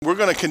we're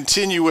going to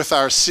continue with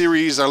our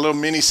series, our little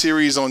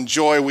mini-series on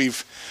joy.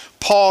 We've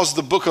paused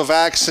the book of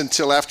Acts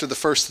until after the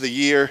first of the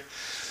year,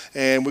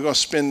 and we're going to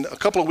spend a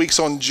couple of weeks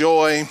on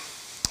joy.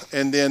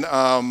 And then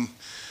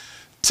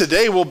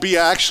today will be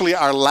actually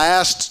our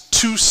last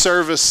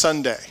two-service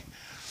Sunday.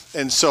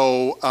 And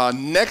so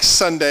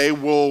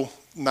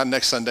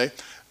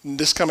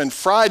this coming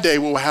Friday,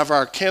 we'll have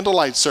our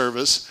candlelight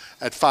service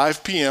at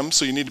 5 p.m.,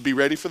 so you need to be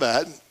ready for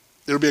that.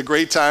 It'll be a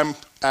great time.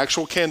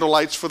 Actual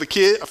candlelights for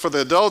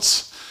the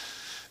adults,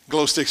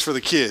 glow sticks for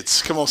the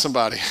kids. Come on,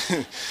 somebody.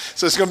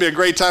 So it's going to be a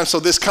great time. So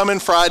this coming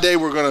Friday,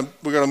 we're going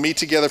to meet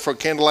together for a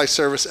candlelight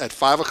service at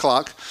 5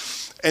 o'clock.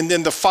 And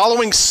then the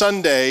following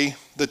Sunday,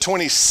 the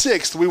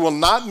 26th, we will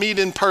not meet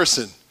in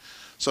person.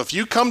 So if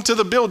you come to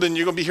the building,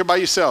 you're going to be here by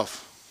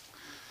yourself.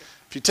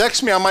 If you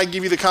text me, I might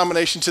give you the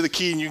combination to the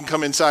key and you can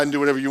come inside and do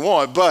whatever you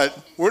want, but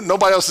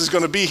nobody else is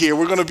going to be here.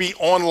 We're going to be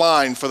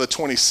online for the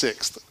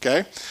 26th,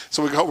 okay?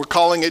 So we're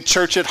calling it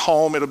Church at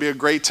Home. It'll be a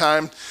great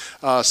time.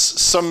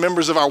 Some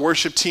members of our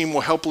worship team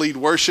will help lead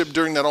worship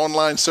during that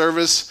online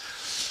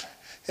service.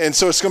 And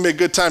so it's going to be a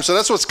good time. So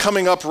that's what's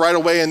coming up right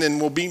away, and then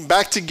we'll be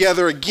back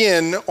together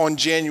again on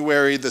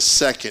January the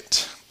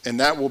 2nd, and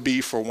that will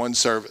be for one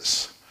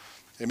service.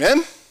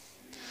 Amen?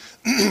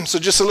 So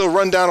just a little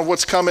rundown of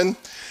what's coming.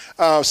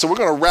 So we're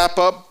going to wrap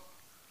up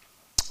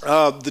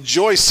the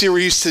Joy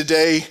series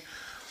today,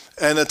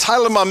 and the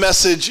title of my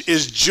message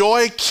is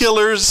Joy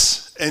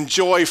Killers and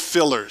Joy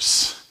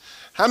Fillers.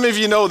 How many of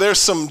you know there's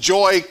some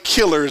joy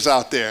killers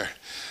out there?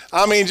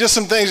 I mean, just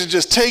some things that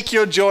just take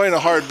your joy in a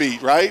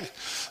heartbeat, right?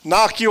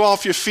 Knock you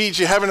off your feet,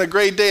 you're having a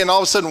great day, and all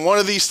of a sudden one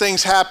of these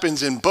things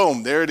happens, and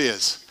boom, there it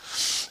is.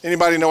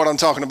 Anybody know what I'm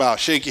talking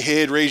about? Shake your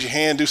head, raise your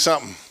hand, do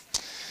something.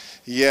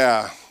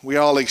 Yeah, we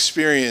all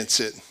experience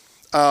it.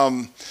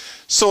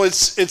 So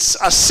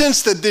it's I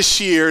sense that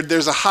this year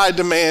there's a high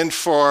demand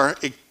for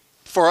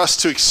us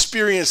to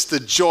experience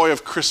the joy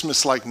of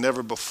Christmas like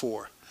never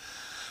before.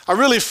 I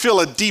really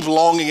feel a deep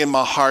longing in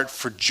my heart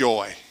for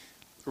joy.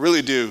 I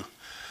really do.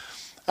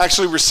 I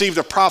actually received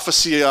a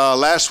prophecy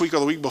last week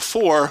or the week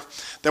before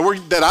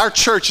that our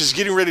church is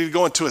getting ready to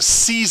go into a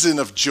season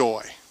of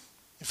joy.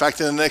 In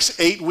fact, in the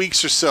next 8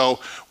 weeks or so,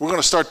 we're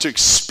going to start to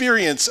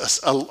experience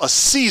a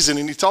season,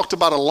 and he talked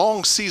about a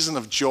long season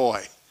of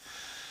joy.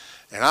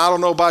 And I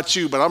don't know about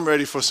you, but I'm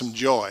ready for some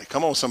joy.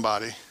 Come on,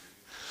 somebody.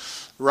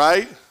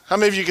 Right? How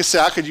many of you can say,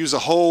 I could use a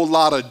whole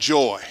lot of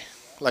joy?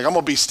 Like, I'm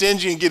going to be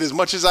stingy and get as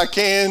much as I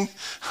can.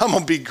 I'm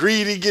going to be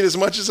greedy, get as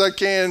much as I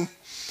can.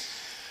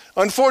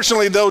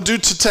 Unfortunately, though, due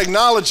to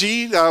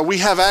technology, we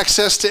have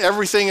access to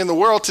everything in the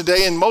world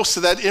today, and most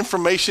of that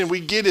information we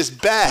get is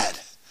bad.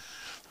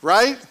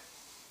 Right?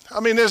 I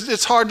mean,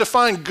 it's hard to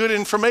find good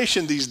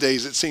information these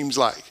days, it seems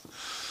like.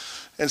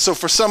 And so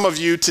for some of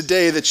you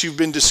today that you've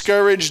been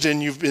discouraged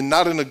and you've been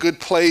not in a good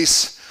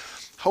place,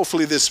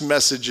 hopefully this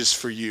message is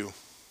for you.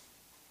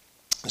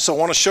 So I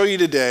want to show you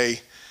today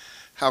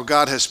how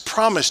God has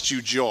promised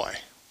you joy.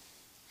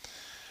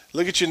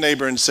 Look at your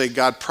neighbor and say,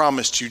 God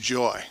promised you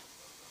joy.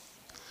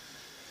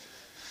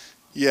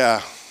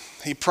 Yeah,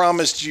 he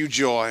promised you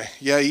joy.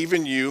 Yeah,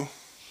 even you.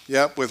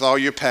 Yep, with all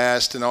your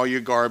past and all your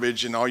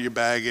garbage and all your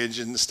baggage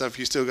and the stuff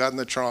you still got in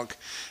the trunk,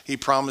 he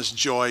promised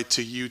joy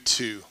to you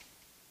too.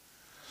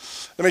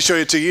 Let me show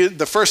it to you.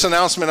 The first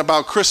announcement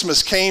about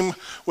Christmas came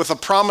with a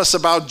promise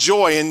about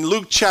joy. In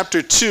Luke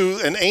chapter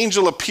 2, an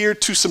angel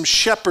appeared to some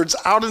shepherds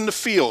out in the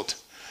field.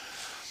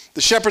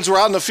 The shepherds were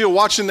out in the field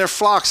watching their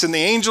flocks, and the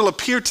angel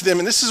appeared to them,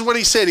 and this is what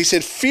he said. He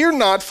said, "Fear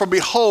not, for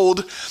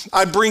behold,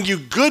 I bring you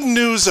good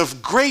news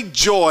of great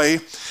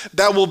joy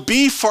that will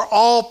be for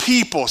all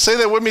people." Say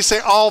that with me, say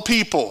all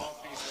people.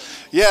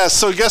 Yeah,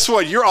 so guess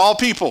what? You're all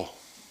people.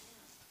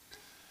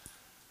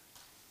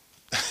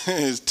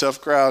 It's a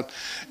tough crowd.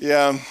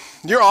 Yeah.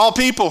 You're all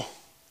people.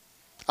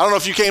 I don't know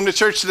if you came to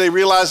church today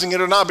realizing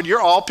it or not, but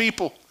you're all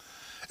people.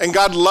 And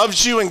God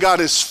loves you, and God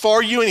is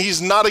for you, and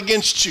he's not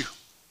against you.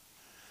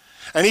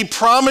 And he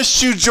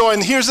promised you joy.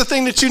 And here's the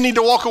thing that you need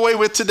to walk away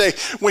with today.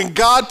 When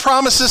God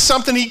promises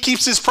something, he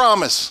keeps his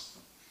promise.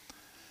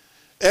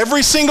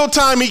 Every single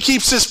time he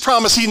keeps his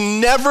promise. He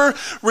never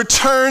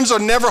returns or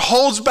never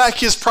holds back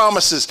his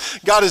promises.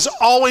 God is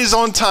always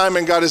on time,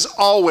 and God is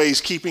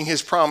always keeping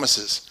his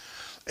promises.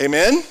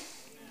 Amen?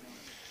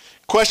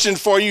 Question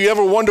for you, you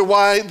ever wonder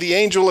why the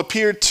angel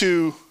appeared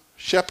to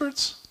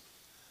shepherds?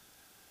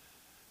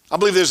 I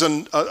believe there's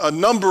a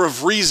number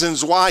of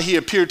reasons why he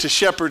appeared to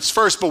shepherds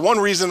first, but one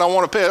reason I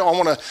want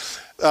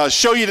to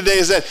show you today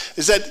is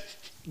that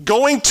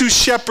going to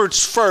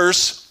shepherds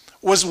first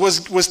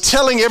was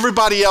telling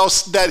everybody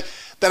else that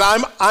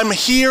I'm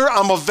here,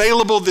 I'm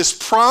available, this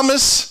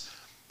promise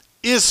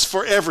is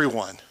for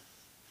everyone.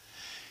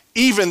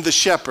 Even the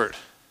shepherd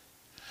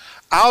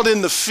out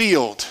in the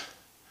field,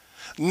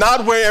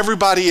 not where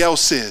everybody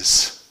else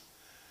is.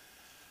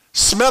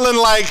 Smelling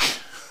like,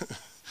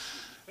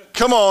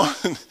 come on,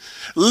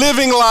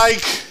 living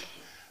like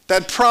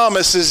that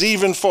promise is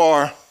even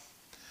for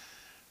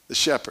the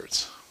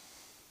shepherds.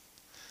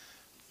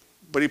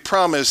 But he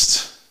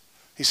promised,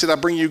 he said, I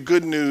bring you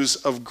good news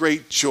of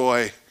great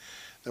joy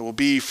that will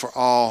be for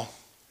all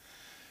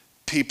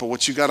people.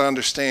 What you got to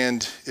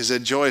understand is that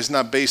joy is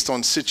not based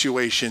on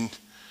situation,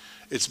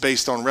 it's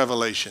based on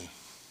revelation.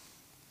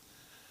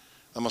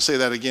 I'm going to say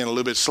that again a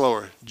little bit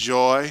slower.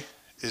 Joy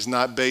is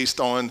not based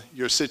on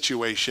your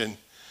situation,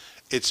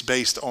 it's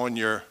based on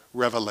your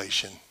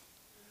revelation.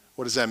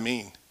 What does that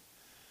mean?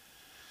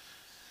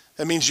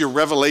 That means your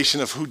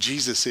revelation of who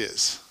Jesus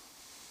is.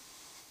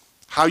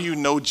 How you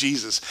know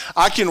Jesus.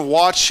 I can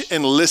watch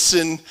and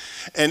listen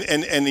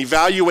and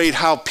evaluate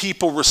how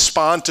people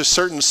respond to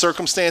certain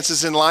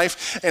circumstances in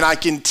life, and I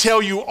can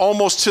tell you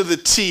almost to the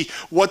T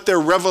what their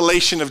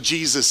revelation of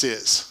Jesus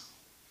is.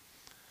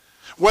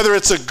 Whether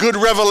it's a good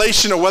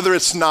revelation or whether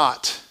it's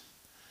not.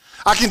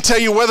 I can tell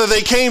you whether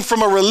they came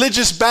from a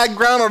religious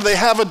background or they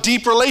have a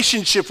deep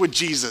relationship with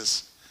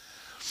Jesus.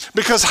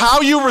 Because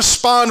how you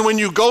respond when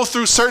you go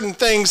through certain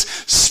things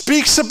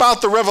speaks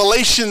about the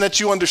revelation that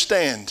you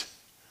understand.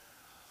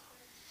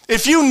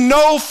 If you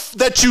know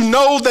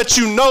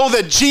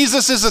that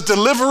Jesus is a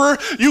deliverer,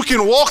 you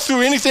can walk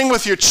through anything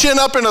with your chin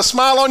up and a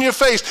smile on your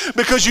face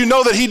because you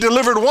know that he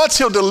delivered once,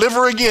 he'll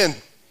deliver again.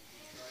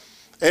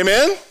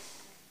 Amen?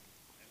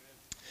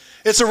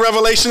 It's a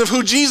revelation of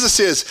who Jesus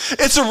is.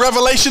 It's a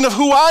revelation of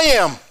who I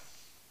am.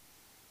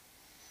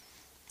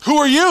 Who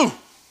are you?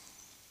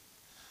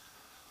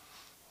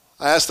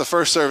 I asked the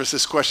first service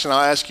this question. I'll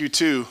ask you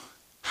too.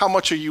 How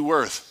much are you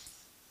worth?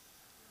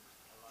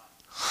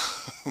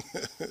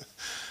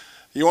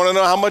 You want to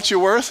know how much you're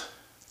worth?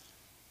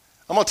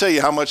 I'm going to tell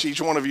you how much each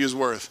one of you is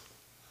worth.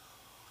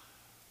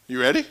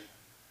 You ready?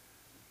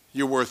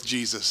 You're worth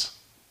Jesus.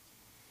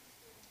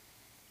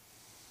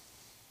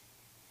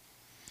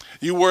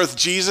 You're worth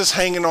Jesus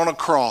hanging on a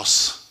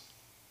cross.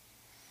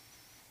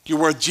 You're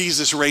worth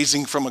Jesus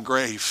raising from a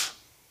grave.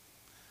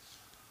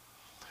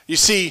 You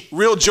see,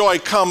 real joy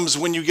comes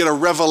when you get a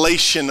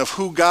revelation of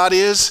who God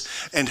is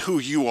and who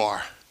you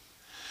are.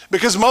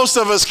 Because most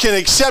of us can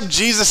accept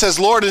Jesus as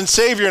Lord and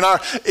Savior, and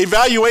our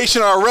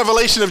evaluation, our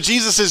revelation of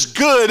Jesus is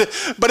good,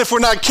 but if we're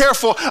not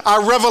careful,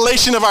 our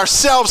revelation of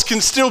ourselves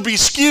can still be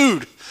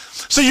skewed.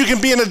 So you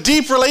can be in a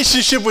deep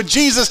relationship with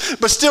Jesus,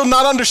 but still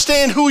not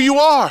understand who you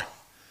are.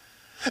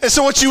 And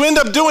so what you end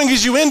up doing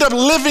is you end up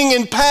living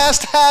in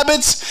past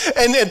habits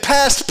and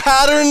past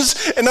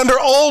patterns and under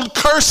old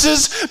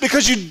curses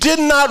because you did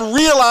not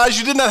realize,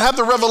 you did not have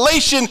the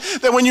revelation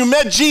that when you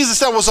met Jesus,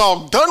 that was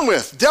all done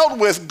with, dealt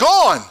with,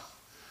 gone.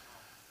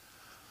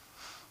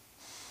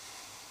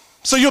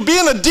 So you'll be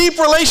in a deep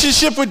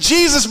relationship with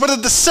Jesus, but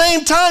at the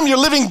same time, you're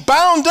living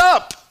bound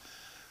up,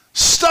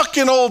 stuck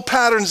in old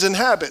patterns and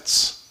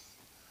habits.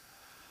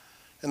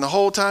 And the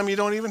whole time, you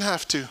don't even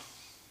have to.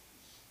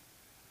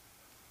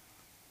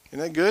 Isn't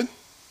that good?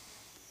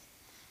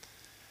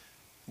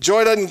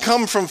 Joy doesn't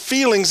come from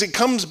feelings, it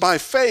comes by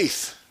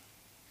faith.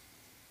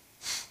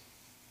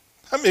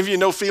 How many of you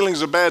know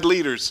feelings are bad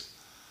leaders?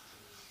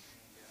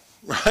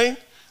 Right?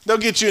 They'll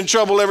get you in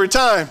trouble every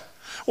time.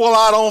 Well,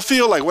 I don't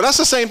feel like. Well, that's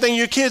the same thing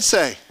your kids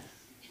say.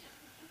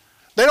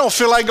 They don't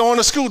feel like going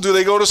to school. Do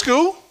they go to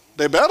school?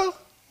 They better,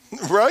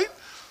 right?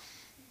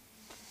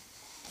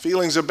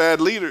 Feelings are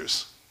bad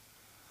leaders.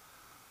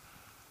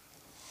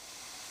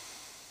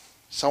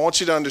 So I want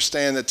you to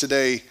understand that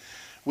today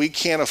we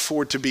can't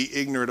afford to be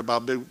ignorant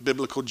about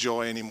biblical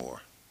joy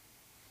anymore.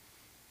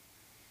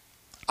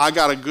 I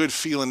got a good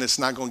feeling it's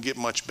not going to get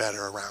much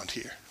better around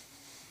here.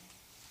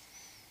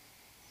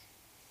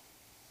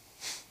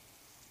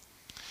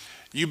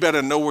 You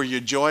better know where your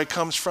joy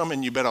comes from,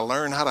 and you better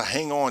learn how to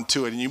hang on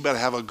to it, and you better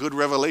have a good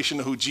revelation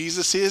of who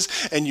Jesus is,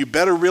 and you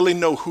better really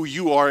know who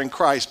you are in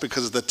Christ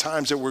because of the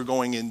times that we're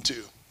going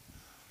into.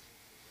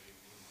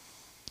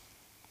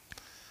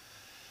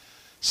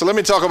 So let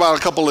me talk about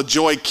a couple of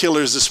joy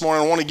killers this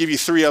morning. I want to give you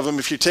 3 of them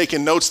if you're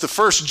taking notes. The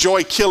first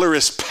joy killer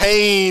is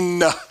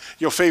pain.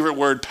 Your favorite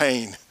word,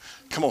 pain.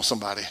 Come on,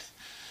 somebody.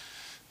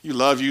 You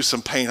love you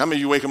some pain. How many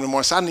of you wake up in the morning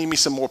and say, I need me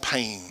some more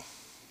pain?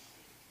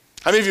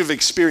 How many of you have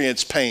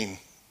experienced pain?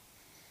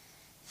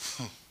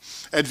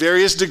 At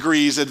various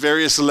degrees, at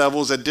various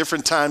levels, at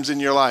different times in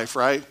your life,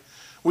 right?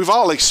 We've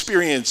all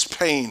experienced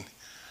pain.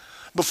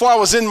 Before I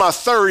was in my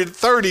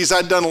 30s,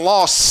 I'd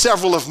lost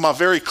several of my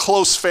very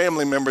close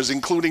family members,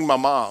 including my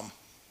mom.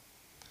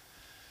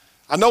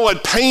 I know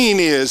what pain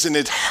is, and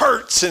it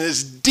hurts, and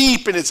it's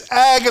deep, and it's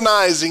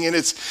agonizing, and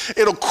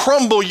it'll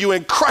crumble you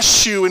and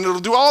crush you, and it'll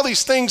do all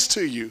these things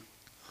to you.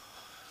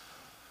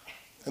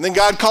 And then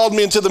God called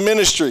me into the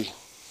ministry.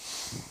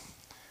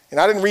 And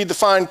I didn't read the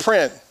fine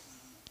print.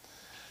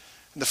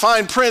 The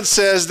fine print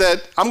says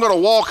that I'm going to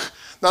walk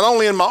not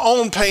only in my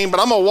own pain, but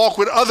I'm going to walk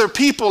with other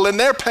people in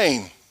their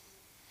pain.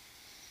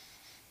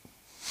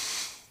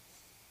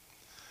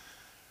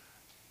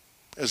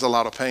 There's a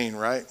lot of pain,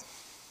 right?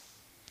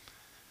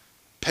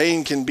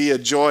 Pain can be a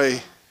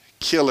joy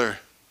killer.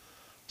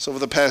 So over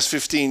the past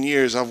 15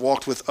 years, I've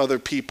walked with other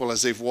people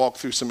as they've walked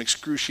through some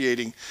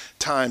excruciating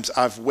times.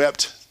 I've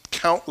wept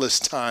countless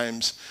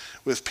times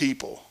with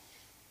people,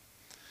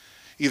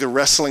 either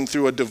wrestling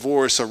through a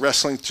divorce or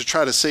wrestling to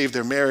try to save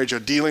their marriage or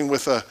dealing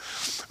with a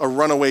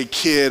runaway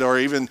kid or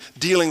even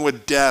dealing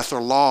with death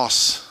or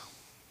loss.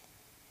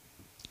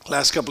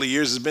 Last couple of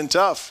years has been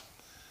tough.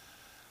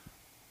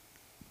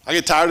 I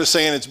get tired of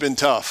saying it's been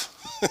tough.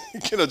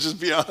 Just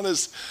be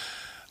honest.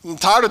 I'm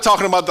tired of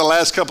talking about the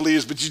last couple of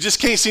years, but you just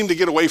can't seem to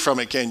get away from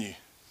it, can you?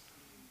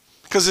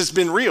 Because it's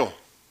been real.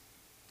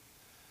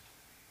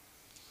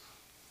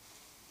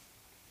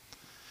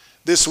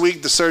 This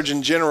week, the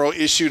Surgeon General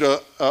issued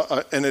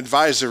an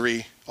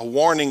advisory, a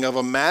warning of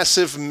a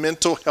massive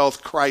mental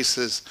health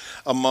crisis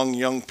among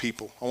young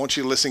people. I want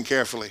you to listen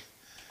carefully.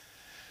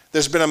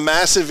 There's been a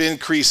massive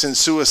increase in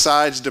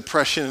suicides,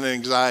 depression, and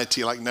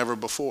anxiety like never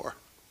before.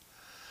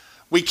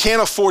 We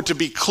can't afford to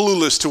be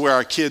clueless to where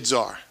our kids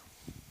are.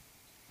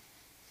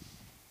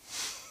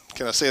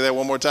 Can I say that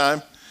one more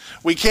time?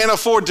 We can't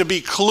afford to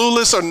be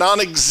clueless or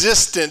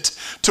non-existent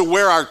to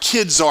where our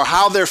kids are,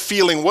 how they're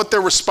feeling, what they're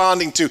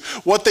responding to,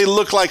 what they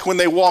look like when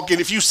they walk in.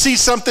 If you see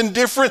something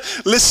different,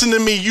 listen to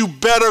me, you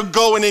better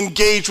go and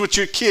engage with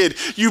your kid.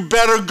 You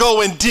better go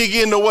and dig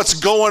into what's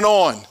going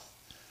on.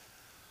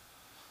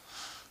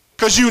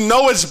 Because you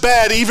know it's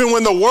bad even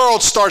when the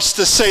world starts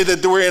to say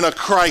that we're in a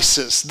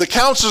crisis. The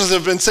counselors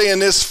have been saying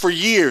this for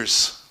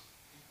years.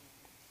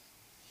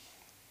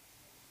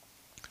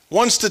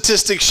 One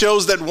statistic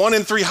shows that 1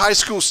 in 3 high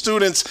school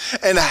students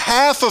and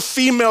half of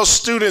female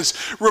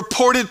students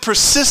reported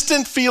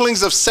persistent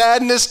feelings of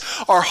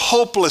sadness or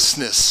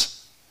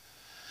hopelessness.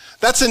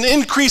 That's an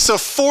increase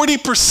of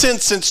 40%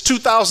 since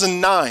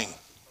 2009.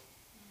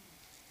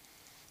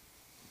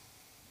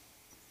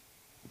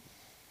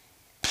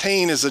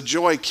 Pain is a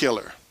joy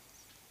killer.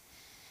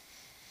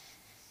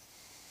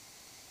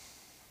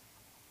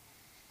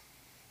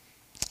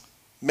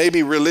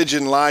 Maybe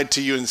religion lied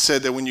to you and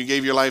said that when you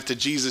gave your life to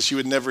Jesus, you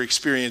would never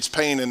experience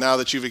pain, and now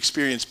that you've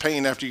experienced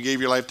pain after you gave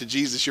your life to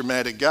Jesus, you're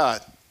mad at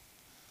God.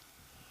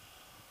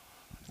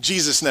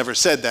 Jesus never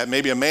said that.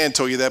 Maybe a man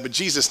told you that, but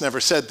Jesus never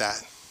said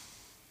that.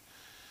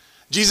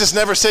 Jesus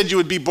never said you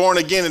would be born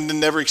again and then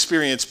never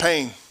experience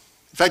pain.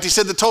 In fact, he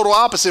said the total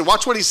opposite.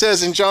 Watch what he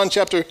says in John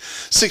chapter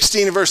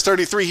 16 and verse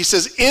 33. He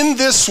says, in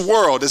this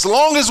world, as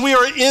long as we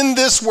are in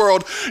this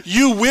world,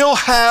 you will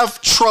have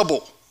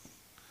trouble.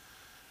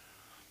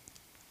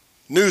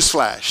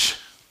 Newsflash,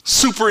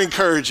 super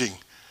encouraging.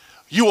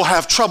 You will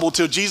have trouble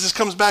till Jesus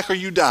comes back or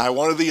you die,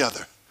 one or the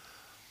other.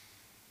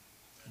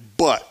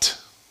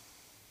 But,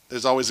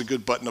 there's always a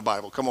good but in the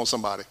Bible. Come on,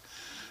 somebody.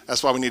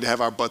 That's why we need to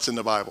have our butts in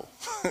the Bible.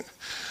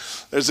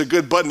 There's a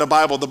good but in the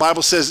Bible. The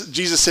Bible says,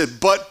 Jesus said,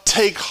 but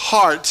take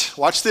heart,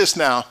 watch this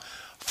now,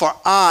 for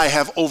I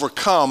have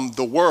overcome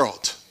the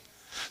world.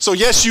 So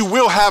yes, you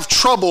will have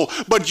trouble,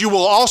 but you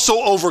will also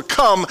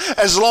overcome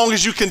as long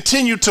as you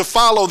continue to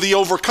follow the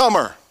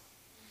overcomer.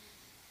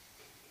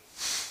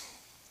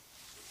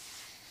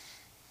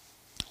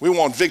 We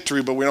want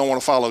victory, but we don't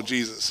want to follow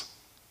Jesus.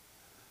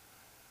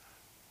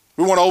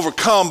 We want to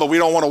overcome, but we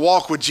don't want to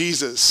walk with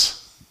Jesus.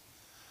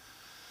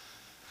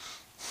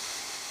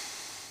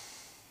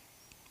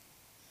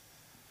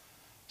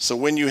 So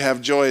when you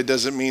have joy, it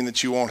doesn't mean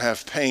that you won't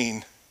have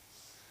pain.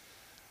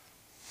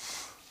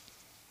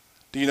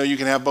 Do you know you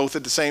can have both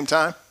at the same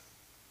time?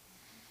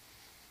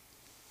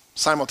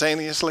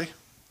 Simultaneously?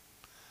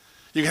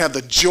 You can have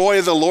the joy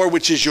of the Lord,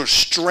 which is your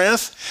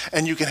strength,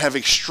 and you can have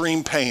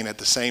extreme pain at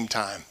the same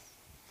time.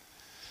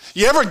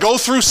 You ever go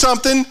through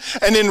something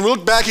and then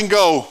look back and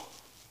go,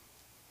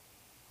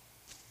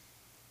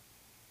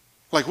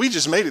 like, we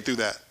just made it through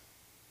that?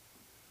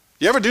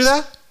 You ever do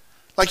that?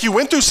 Like you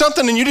went through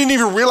something and you didn't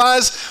even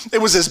realize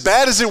it was as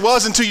bad as it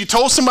was until you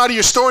told somebody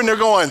your story and they're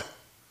going,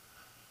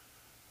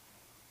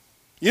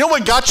 you know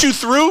what got you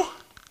through?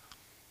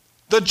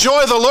 The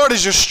joy of the Lord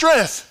is your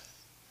strength.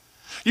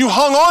 You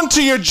hung on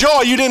to your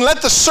joy. You didn't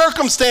let the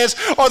circumstance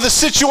or the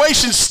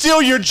situation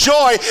steal your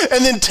joy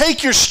and then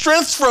take your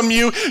strength from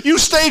you. You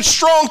stayed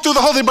strong through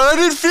the whole thing, but I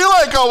didn't feel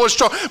like I was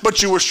strong.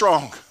 But you were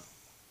strong.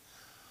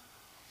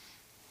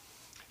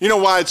 You know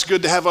why it's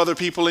good to have other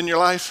people in your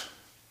life?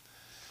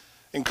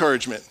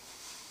 Encouragement.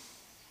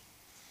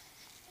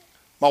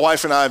 My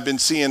wife and I have been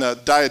seeing a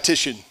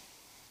dietitian.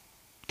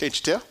 Can't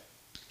you tell?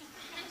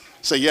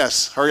 Say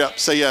yes. Hurry up.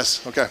 Say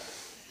yes. Okay.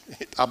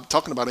 I'm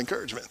talking about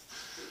encouragement.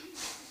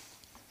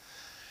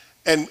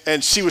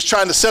 And she was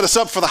trying to set us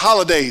up for the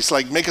holidays,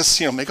 like make us,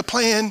 make a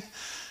plan,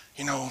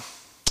 And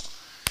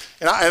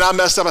I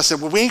messed up. I said,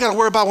 well, we ain't got to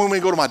worry about when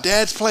we go to my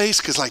dad's place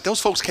because, those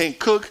folks can't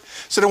cook,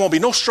 so there won't be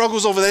no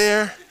struggles over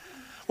there.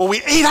 Well,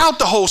 we ate out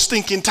the whole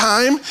stinking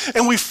time,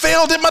 and we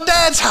failed at my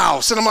dad's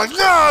house. And I'm like,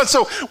 ah.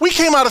 So we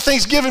came out of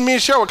Thanksgiving, me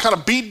and Cheryl were kind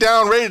of beat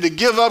down, ready to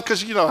give up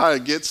because you know how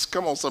it gets.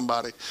 Come on,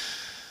 somebody.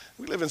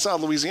 We live in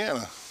South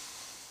Louisiana.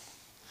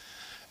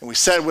 And we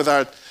sat with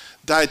our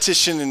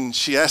dietitian, and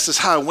she asked us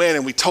how it went,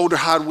 and we told her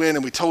how it went,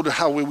 and we told her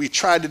how we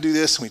tried to do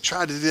this, and we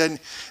tried to do that.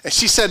 And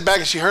she sat back,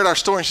 and she heard our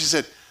story, and she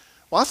said,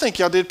 well, I think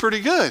y'all did pretty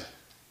good.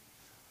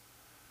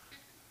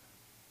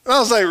 And I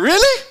was like,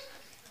 really?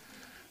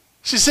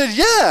 She said,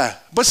 yeah,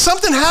 but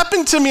something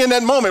happened to me in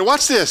that moment.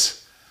 Watch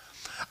this.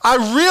 I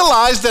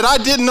realized that I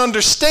didn't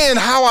understand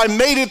how I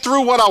made it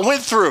through what I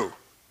went through.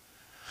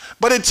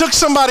 But it took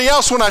somebody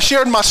else when I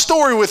shared my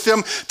story with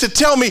them to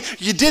tell me,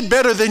 you did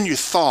better than you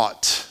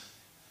thought.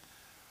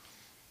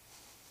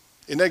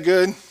 Isn't that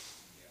good?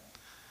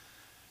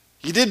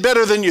 You did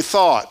better than you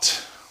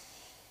thought.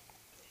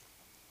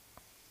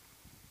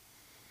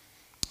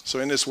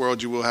 So in this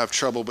world you will have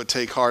trouble, but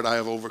take heart, I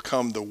have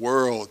overcome the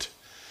world.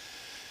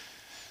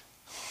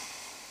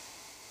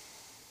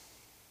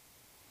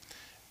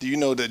 Do you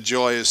know that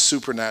joy is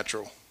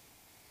supernatural?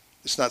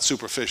 It's not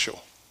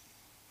superficial.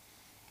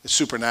 It's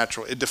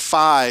supernatural. It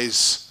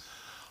defies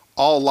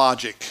all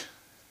logic,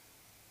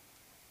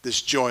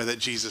 this joy that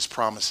Jesus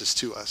promises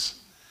to us.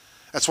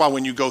 That's why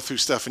when you go through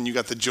stuff and you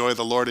got the joy of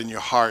the Lord in your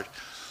heart,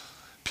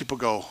 people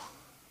go,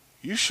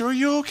 you sure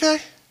you're okay?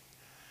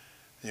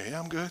 Yeah,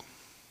 I'm good.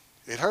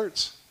 It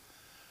hurts,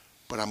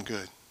 but I'm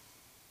good.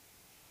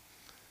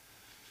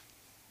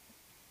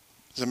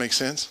 Does that make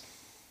sense?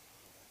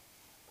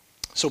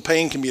 So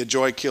pain can be a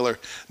joy killer.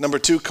 Number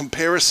 2,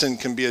 comparison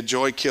can be a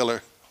joy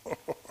killer.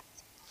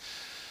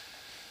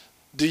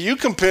 Do you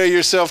compare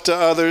yourself to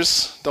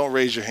others? Don't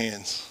raise your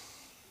hands.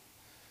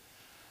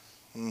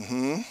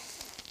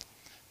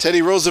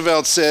 Teddy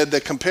Roosevelt said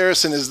that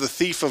comparison is the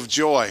thief of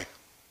joy.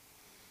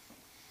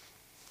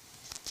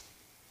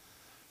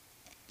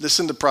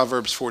 Listen to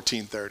Proverbs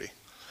 14:30.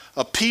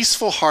 A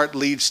peaceful heart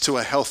leads to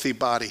a healthy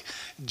body.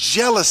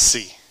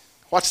 Jealousy,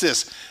 watch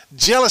this,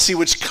 jealousy,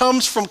 which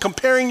comes from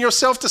comparing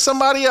yourself to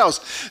somebody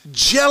else.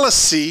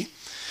 Jealousy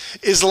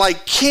is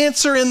like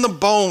cancer in the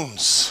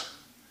bones.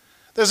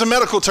 There's a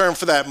medical term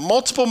for that,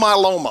 multiple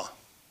myeloma.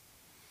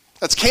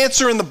 That's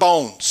cancer in the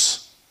bones.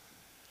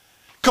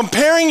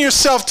 Comparing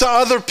yourself to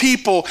other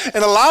people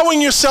and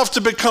allowing yourself to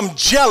become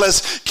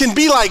jealous can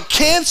be like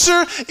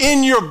cancer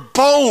in your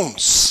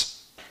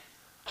bones.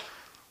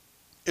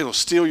 It'll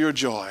steal your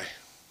joy.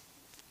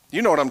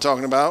 You know what I'm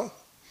talking about.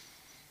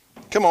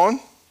 Come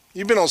on.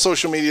 You've been on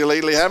social media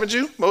lately, haven't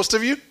you? Most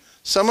of you?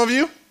 Some of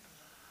you?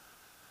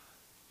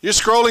 You're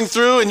scrolling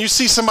through and you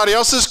see somebody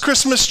else's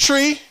Christmas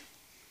tree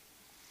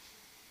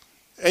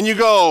and you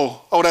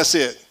go, oh, that's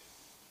it.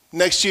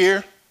 Next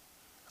year,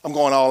 I'm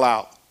going all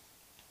out.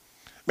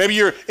 Maybe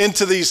you're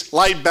into these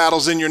light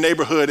battles in your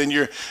neighborhood and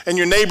your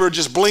neighbor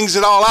just blings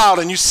it all out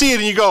and you see it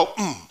and you go,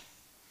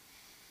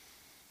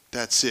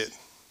 that's it.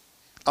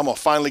 I'm going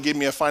to finally give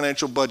me a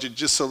financial budget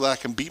just so that I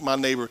can beat my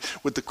neighbor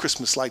with the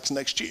Christmas lights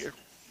next year.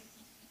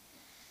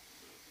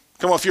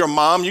 Come on, if you're a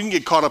mom, you can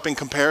get caught up in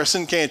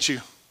comparison, can't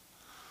you?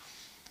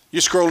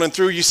 You're scrolling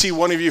through, you see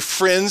one of your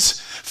friends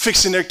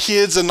fixing their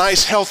kids a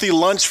nice healthy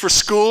lunch for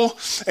school,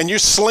 and you're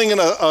slinging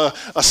a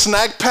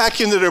snack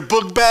pack into their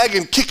book bag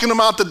and kicking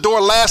them out the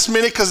door last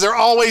minute because they're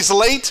always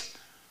late.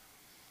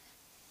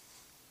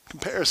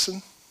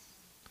 Comparison.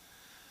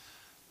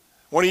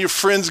 One of your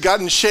friends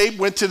got in shape,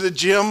 went to the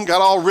gym, got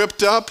all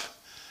ripped up,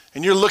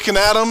 and you're looking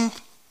at them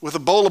with a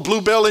bowl of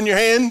Bluebell in your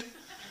hand.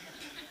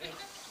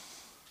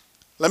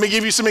 Let me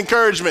give you some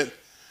encouragement.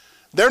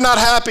 They're not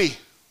happy.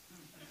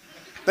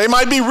 They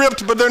might be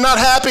ripped, but they're not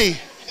happy.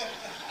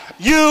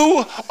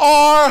 You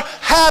are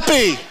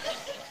happy.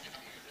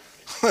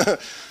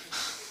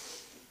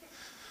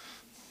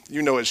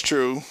 You know it's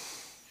true.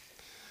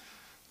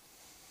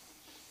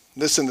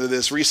 Listen to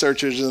this.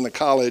 Researchers in the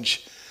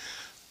college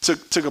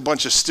took a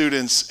bunch of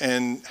students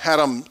and had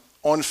them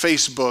on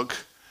Facebook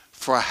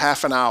for a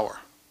half an hour.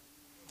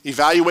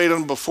 Evaluated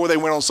them before they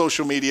went on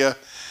social media,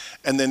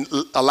 and then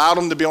allowed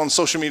them to be on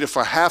social media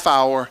for a half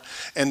hour,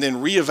 and then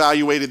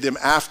reevaluated them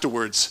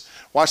afterwards.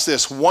 Watch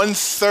this.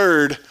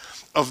 1/3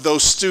 of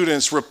those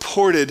students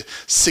reported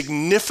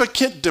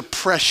significant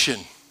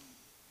depression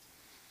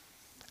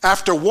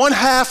after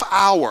 1/2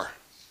 hour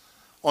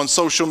on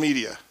social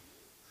media.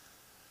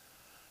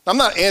 I'm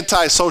not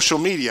anti-social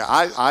media.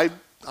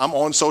 I'm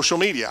on social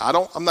media.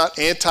 I'm not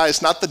anti,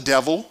 it's not the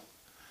devil.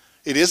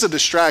 It is a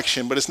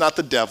distraction, but it's not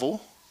the devil.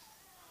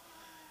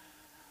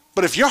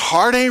 But if your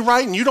heart ain't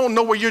right and you don't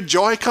know where your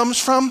joy comes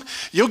from,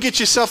 you'll get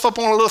yourself up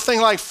on a little thing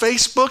like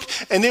Facebook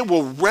and it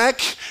will wreck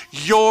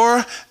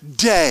your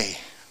day.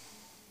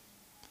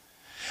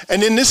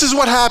 And then this is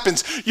what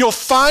happens. You'll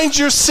find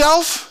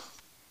yourself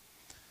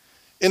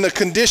in a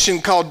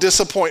condition called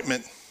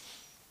disappointment.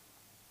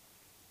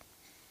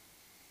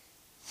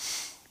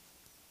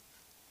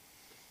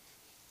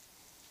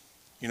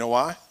 You know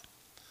why?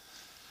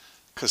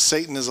 Because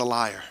Satan is a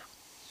liar.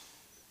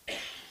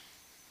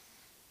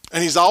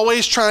 And he's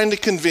always trying to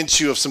convince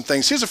you of some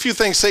things. Here's a few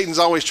things Satan's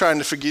always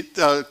trying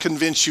to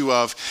convince you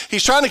of.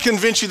 He's trying to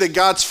convince you that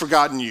God's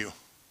forgotten you.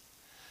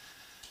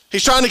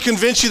 He's trying to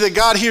convince you that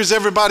God hears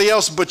everybody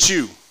else but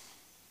you.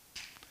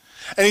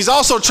 And he's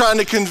also trying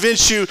to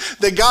convince you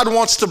that God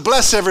wants to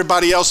bless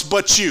everybody else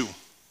but you.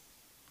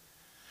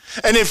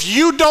 And if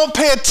you don't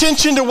pay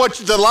attention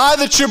to the lie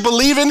that you're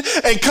believing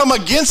and come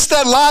against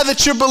that lie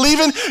that you're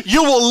believing,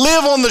 you will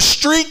live on the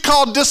street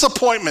called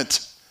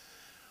disappointment.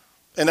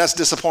 And that's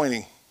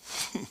disappointing.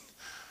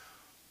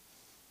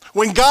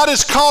 When God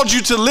has called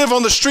you to live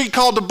on the street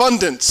called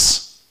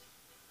abundance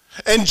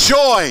and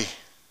joy,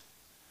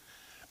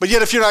 but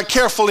yet if you're not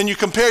careful and you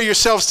compare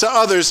yourselves to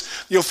others,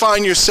 you'll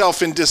find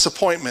yourself in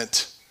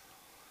disappointment.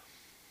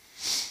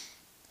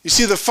 You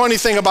see, the funny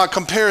thing about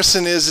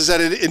comparison is that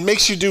it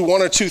makes you do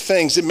one or two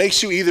things. It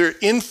makes you either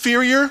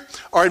inferior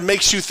or it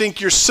makes you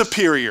think you're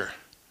superior.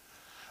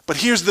 But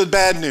here's the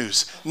bad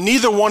news.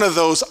 Neither one of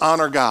those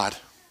honor God.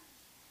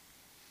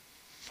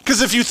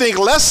 Because if you think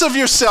less of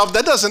yourself,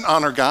 that doesn't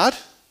honor God.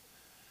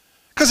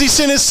 Because he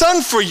sent his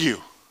son for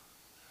you.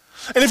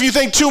 And if you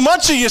think too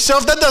much of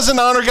yourself, that doesn't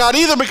honor God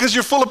either because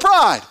you're full of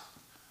pride.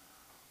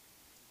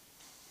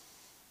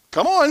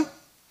 Come on.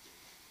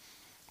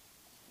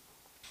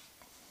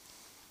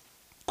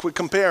 Quit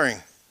comparing.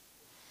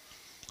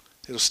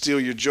 It'll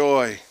steal your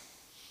joy.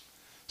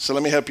 So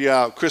let me help you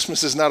out.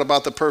 Christmas is not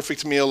about the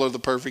perfect meal or the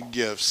perfect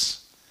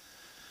gifts.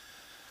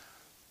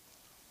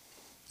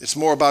 It's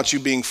more about you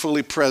being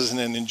fully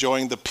present and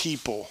enjoying the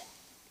people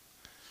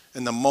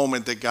and the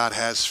moment that God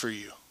has for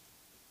you.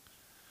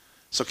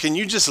 So can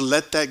you just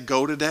let that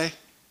go today?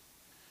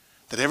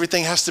 That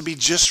everything has to be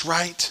just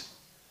right?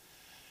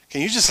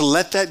 Can you just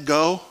let that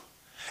go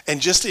and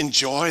just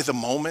enjoy the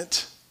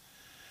moment?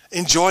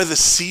 Enjoy the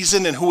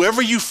season, and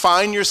whoever you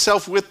find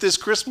yourself with this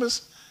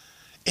Christmas,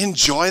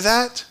 enjoy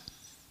that.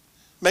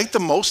 Make the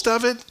most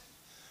of it.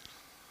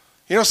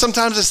 You know,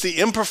 sometimes it's the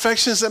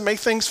imperfections that make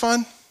things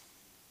fun.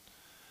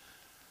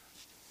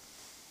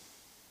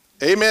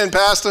 Amen,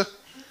 Pastor.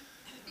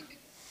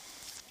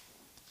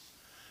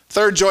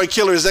 Third joy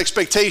killer is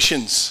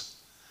expectations.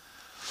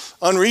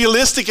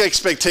 Unrealistic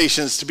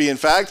expectations, to be in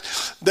fact.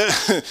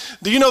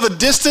 Do you know the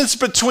distance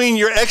between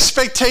your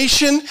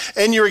expectation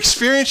and your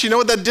experience? You know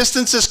what that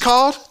distance is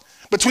called?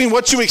 Between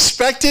what you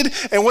expected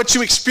and what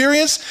you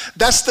experienced?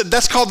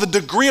 That's called the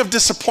degree of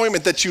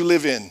disappointment that you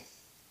live in.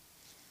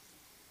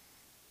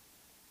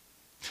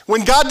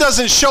 When God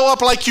doesn't show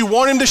up like you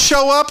want him to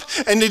show up,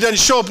 and he doesn't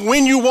show up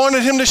when you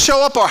wanted him to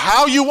show up or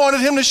how you wanted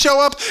him to show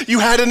up, you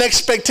had an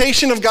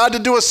expectation of God to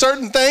do a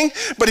certain thing,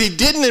 but he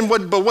didn't,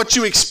 but what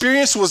you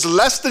experienced was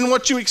less than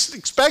what you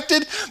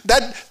expected.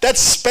 That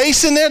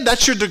space in there,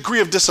 that's your degree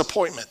of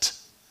disappointment.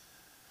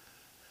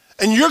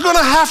 And you're going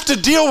to have to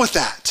deal with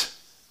that.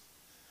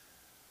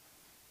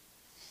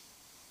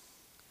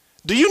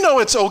 Do you know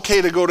it's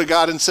okay to go to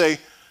God and say,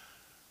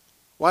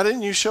 why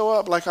didn't you show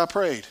up like I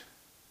prayed?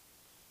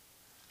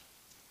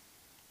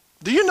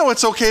 Do you know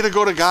it's okay to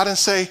go to God and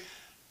say,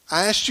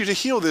 I asked you to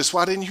heal this,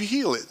 why didn't you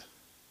heal it?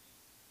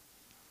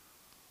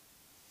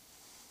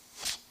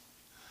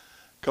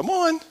 Come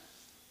on.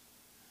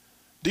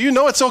 Do you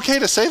know it's okay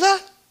to say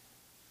that?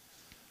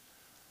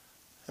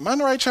 Am I in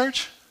the right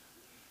church?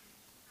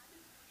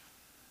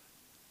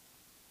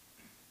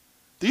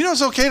 Do you know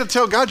it's okay to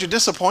tell God you're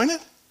disappointed?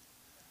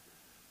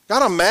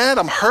 God, I'm mad,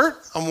 I'm hurt,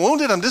 I'm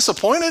wounded, I'm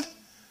disappointed,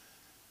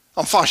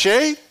 I'm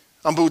fâché,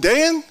 I'm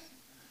boudin.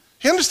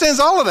 He understands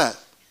all of that.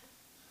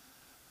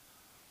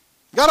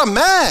 God, I'm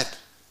mad.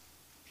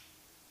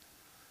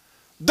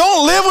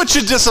 Don't live with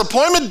your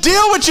disappointment.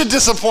 Deal with your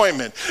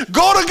disappointment.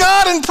 Go to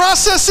God and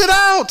process it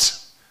out.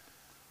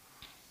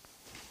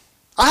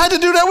 I had to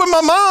do that with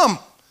my mom.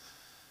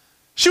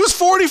 She was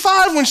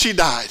 45 when she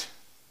died.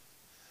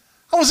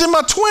 I was in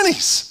my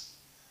 20s.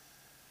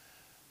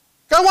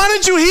 God, why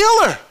didn't you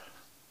heal her?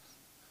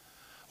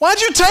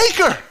 Why'd you take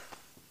her?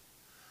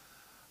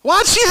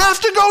 Why'd she have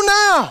to go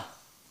now?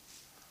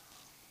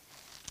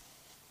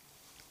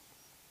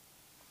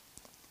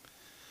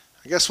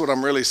 I guess what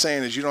I'm really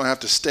saying is you don't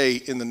have to stay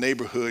in the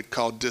neighborhood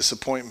called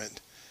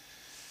disappointment.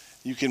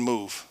 You can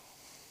move.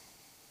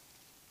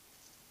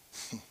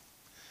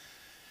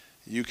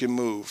 You can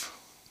move.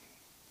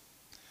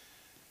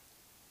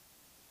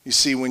 You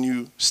see, when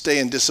you stay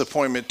in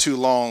disappointment too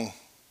long,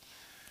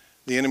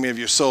 the enemy of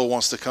your soul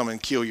wants to come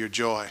and kill your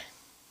joy.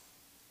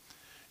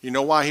 You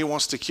know why he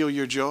wants to kill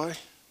your joy?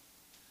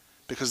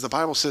 Because the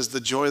Bible says the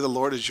joy of the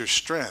Lord is your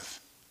strength.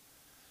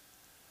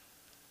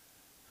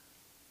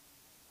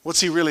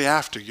 What's he really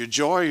after? Your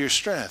joy or your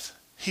strength?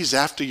 He's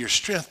after your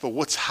strength,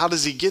 but how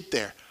does he get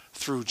there?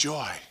 Through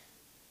joy.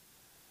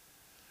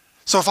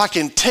 So if I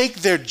can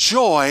take their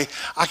joy,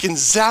 I can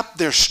zap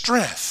their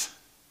strength.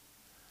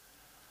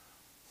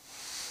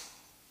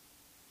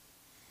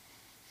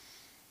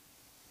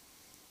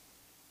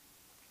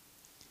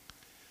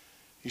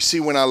 You see,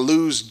 when I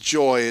lose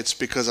joy, it's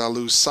because I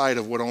lose sight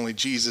of what only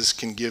Jesus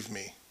can give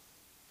me.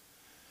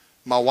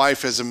 My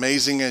wife, as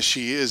amazing as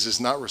she is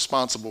not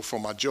responsible for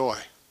my joy.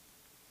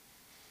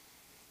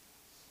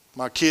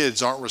 My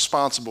kids aren't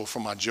responsible for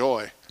my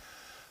joy.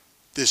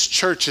 This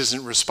church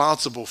isn't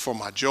responsible for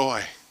my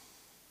joy.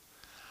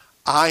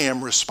 I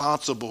am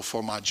responsible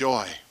for my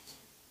joy.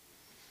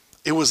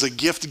 It was a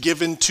gift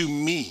given to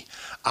me.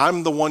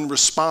 I'm the one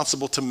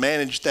responsible to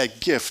manage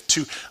that gift,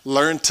 to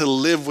learn to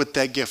live with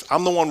that gift.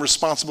 I'm the one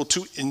responsible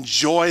to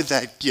enjoy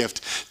that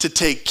gift, to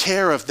take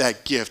care of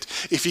that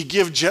gift. If you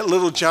give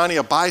little Johnny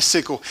a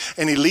bicycle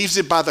and he leaves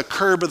it by the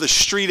curb of the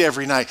street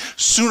every night,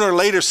 sooner or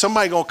later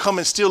somebody gonna come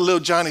and steal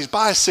little Johnny's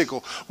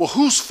bicycle. Well,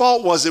 whose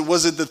fault was it?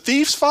 Was it the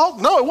thief's fault?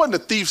 No, it wasn't the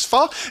thief's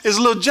fault. It's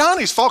little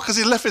Johnny's fault because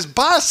he left his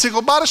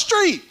bicycle by the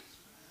street.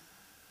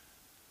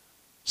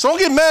 So don't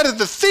get mad at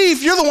the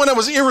thief. You're the one that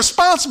was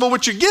irresponsible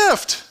with your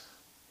gift.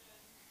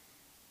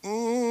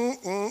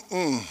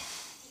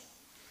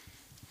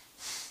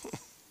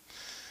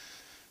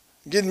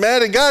 Getting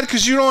mad at God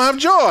because you don't have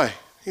joy.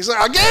 He's like,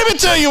 I gave it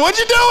to you. What'd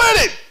you do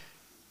with it?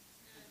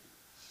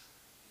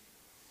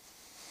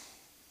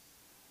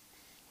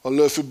 I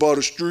left it by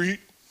the street.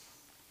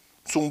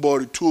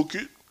 Somebody took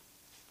it.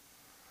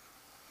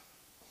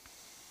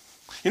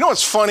 You know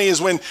what's funny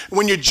is when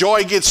your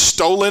joy gets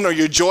stolen or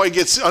your joy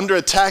gets under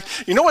attack,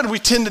 you know what we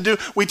tend to do?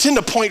 We tend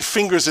to point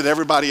fingers at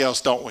everybody else,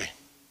 don't we?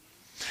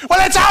 Well,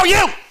 that's all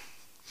you.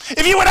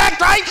 If you would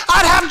act right,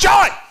 I'd have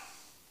joy.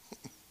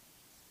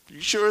 You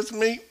sure it's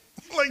me?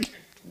 Like,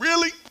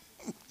 really?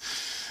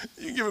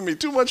 You're giving me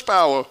too much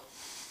power.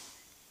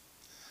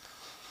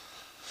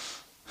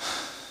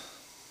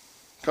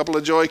 A couple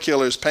of joy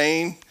killers: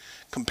 pain,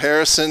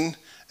 comparison,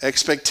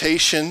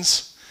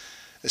 expectations,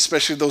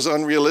 especially those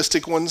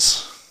unrealistic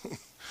ones.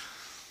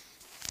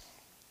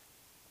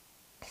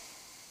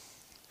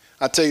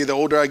 I tell you, the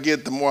older I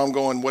get, the more I'm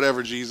going,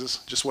 whatever, Jesus,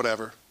 just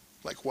whatever.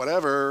 Like,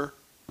 whatever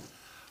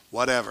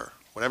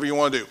you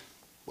want to do,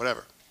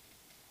 whatever.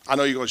 I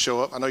know you're going to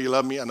show up. I know you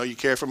love me. I know you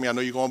care for me. I know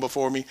you're going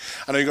before me.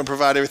 I know you're going to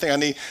provide everything I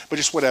need, but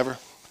just whatever.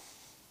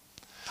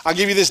 I'll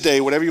give you this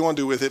day, whatever you want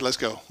to do with it, let's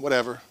go,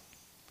 whatever.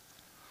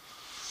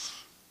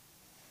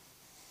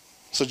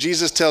 So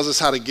Jesus tells us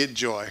how to get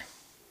joy.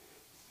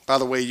 By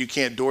the way, you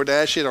can't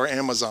DoorDash it or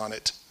Amazon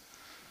it.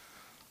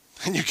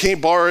 And you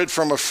can't borrow it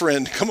from a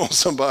friend. Come on,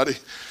 somebody.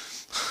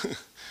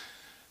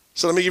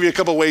 So let me give you a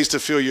couple ways to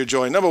feel your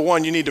joy. Number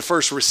one, you need to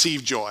first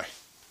receive joy.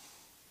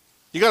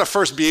 You got to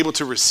first be able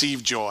to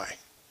receive joy.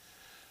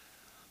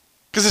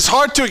 Because it's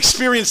hard to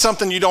experience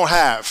something you don't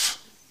have.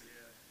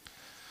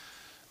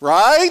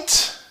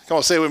 Right? Come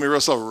on, say it with me real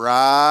slow.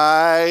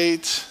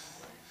 Right.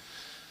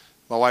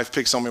 My wife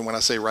picks on me when I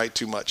say right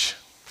too much.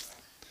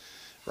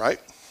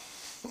 Right?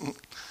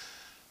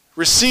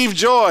 Receive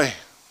joy.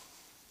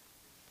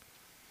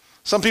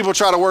 Some people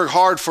try to work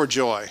hard for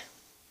joy.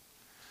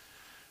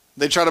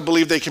 They try to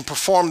believe they can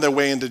perform their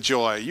way into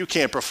joy. You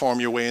can't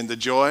perform your way into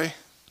joy.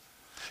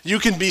 You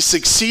can be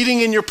succeeding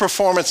in your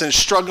performance and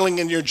struggling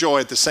in your joy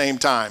at the same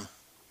time.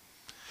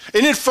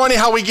 Isn't it funny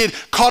how we get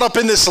caught up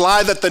in this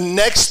lie that the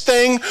next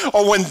thing,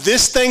 or when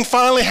this thing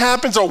finally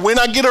happens, or when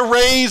I get a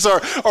raise, or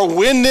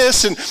when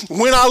this, and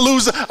when I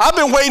lose, I've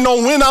been waiting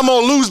on when I'm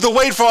going to lose the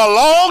weight for a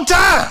long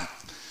time.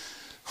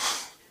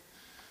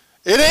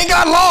 It ain't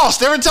got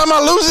lost. Every time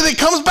I lose it, it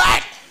comes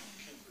back.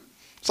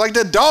 It's like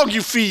that dog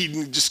you feed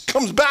and it just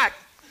comes back.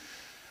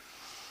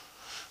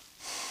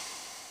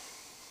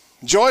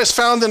 Joy is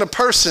found in a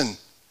person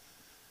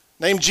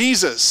named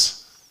Jesus.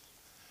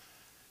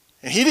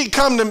 And he didn't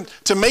come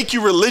to make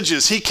you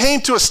religious. He came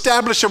to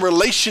establish a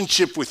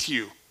relationship with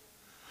you.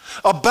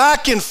 A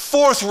back and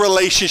forth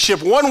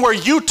relationship, one where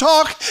you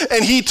talk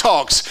and he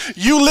talks.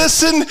 You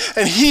listen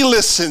and he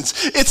listens.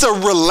 It's a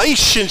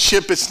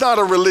relationship. It's not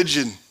a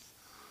religion.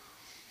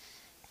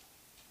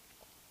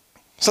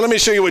 So let me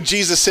show you what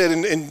Jesus said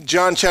in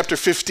John chapter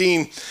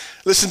 15.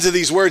 Listen to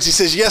these words. He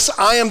says, yes,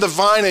 I am the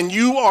vine and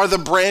you are the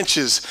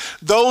branches.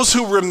 Those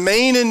who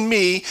remain in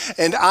me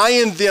and I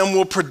in them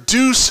will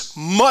produce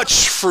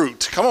much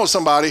fruit. Come on,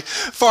 somebody.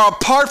 For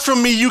apart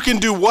from me, you can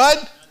do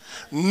what?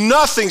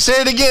 Nothing.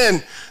 Say it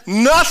again.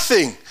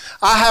 Nothing.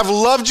 I have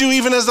loved you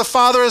even as the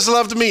Father has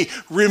loved me.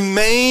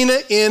 Remain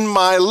in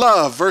my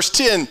love. Verse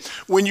 10,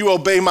 when you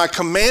obey my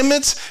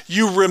commandments,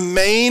 you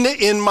remain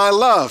in my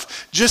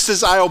love, just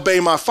as I obey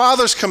my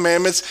Father's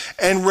commandments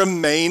and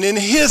remain in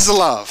his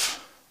love.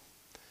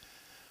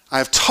 I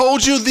have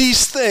told you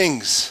these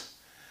things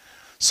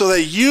so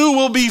that you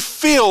will be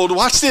filled,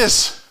 watch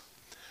this,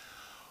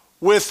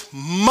 with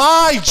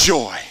my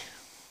joy.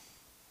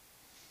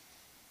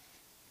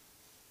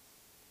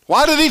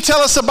 Why did he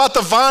tell us about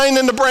the vine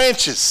and the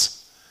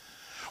branches?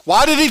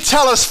 Why did he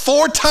tell us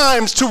 4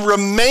 times to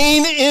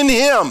remain in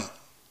him?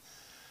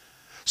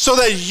 So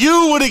that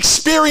you would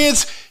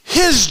experience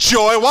his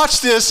joy.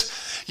 Watch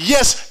this.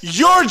 Yes,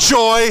 your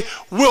joy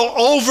will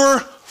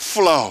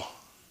overflow.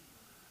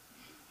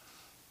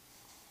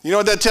 You know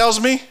what that tells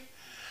me?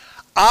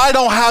 I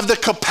don't have the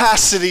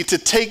capacity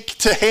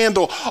to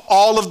handle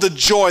all of the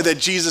joy that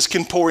Jesus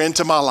can pour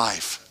into my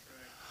life.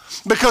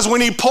 Because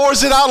when he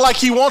pours it out like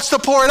he wants to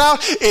pour it out,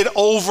 it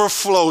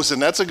overflows,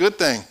 and that's a good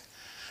thing.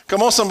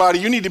 Come on, somebody,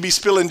 you need to be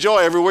spilling joy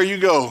everywhere you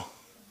go.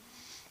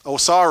 Oh,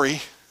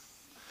 sorry.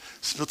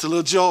 Spilled a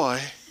little joy.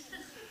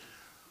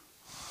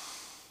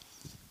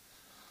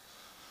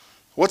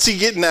 What's he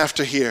getting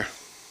after here?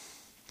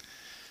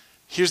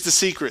 Here's the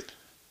secret.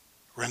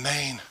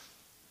 Remain.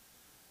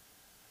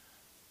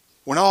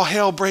 When all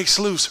hell breaks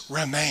loose,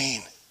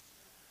 remain.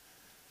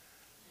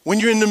 When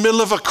you're in the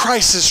middle of a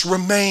crisis,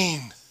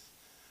 remain.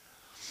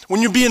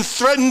 When you're being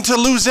threatened to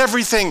lose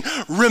everything,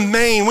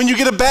 remain. When you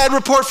get a bad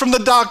report from the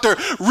doctor,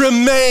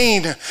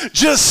 remain.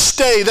 Just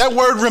stay. That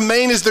word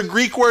remain is the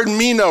Greek word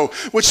meno,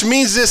 which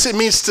means this. It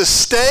means to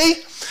stay,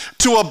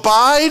 to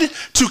abide,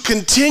 to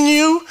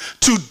continue,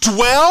 to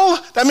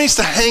dwell. That means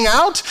to hang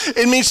out.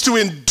 It means to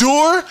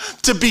endure,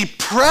 to be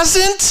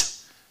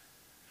present,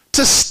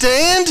 to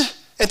stand,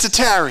 and to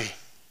tarry.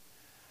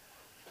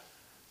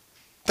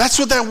 That's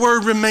what that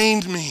word remain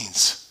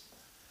means.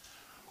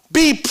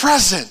 Be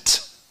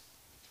present.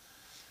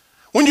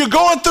 When you're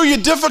going through your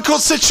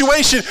difficult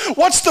situation,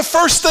 what's the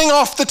first thing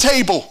off the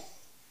table?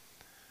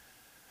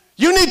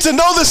 You need to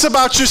know this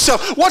about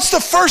yourself. What's the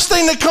first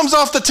thing that comes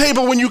off the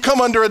table when you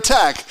come under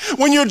attack?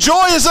 When your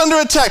joy is under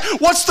attack,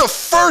 what's the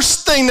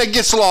first thing that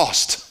gets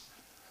lost?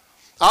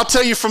 I'll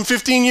tell you from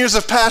 15 years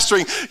of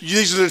pastoring,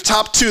 these are the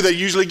top two that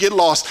usually get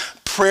lost.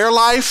 Prayer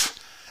life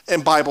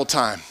and Bible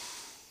time.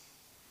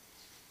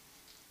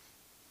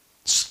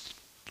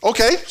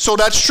 Okay, so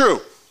that's true.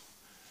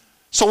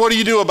 So what do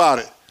you do about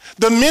it?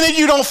 The minute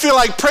you don't feel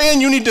like praying,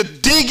 you need to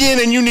dig in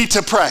and you need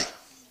to pray.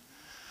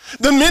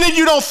 The minute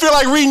you don't feel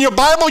like reading your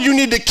Bible, you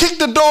need to kick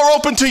the door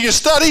open to your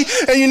study,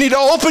 and you need to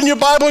open your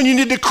Bible and you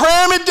need to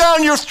cram it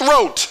down your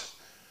throat.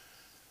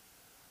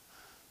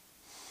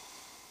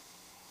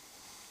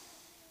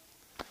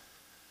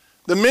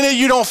 The minute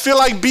you don't feel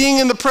like being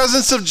in the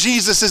presence of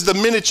Jesus is the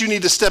minute you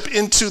need to step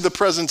into the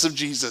presence of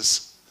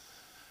Jesus.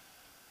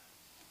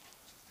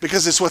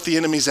 Because it's what the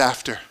enemy's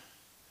after.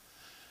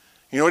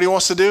 You know what he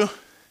wants to do?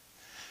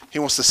 He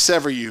wants to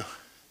sever you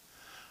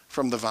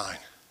from the vine.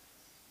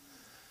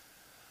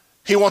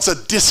 He wants a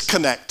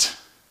disconnect.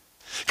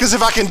 Because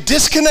if I can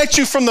disconnect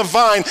you from the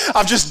vine,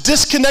 I've just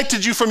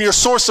disconnected you from your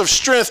source of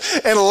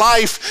strength and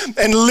life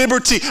and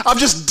liberty. I've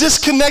just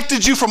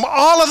disconnected you from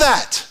all of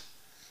that.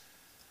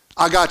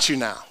 I got you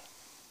now.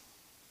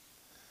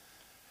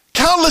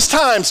 Countless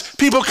times,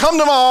 people come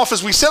to my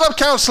office, we set up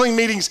counseling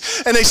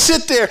meetings, and they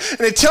sit there and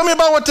they tell me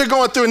about what they're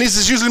going through, and this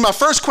is usually my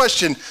first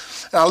question.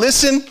 And I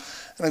listen,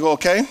 and I go,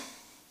 okay.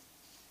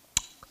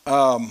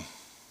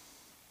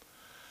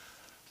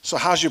 So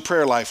how's your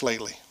prayer life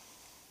lately?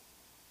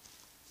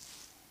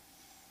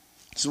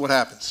 This is what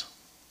happens.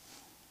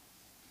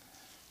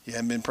 You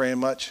haven't been praying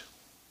much?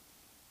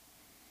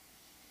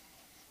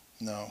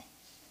 No.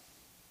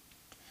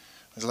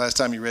 When's the last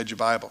time you read your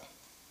Bible?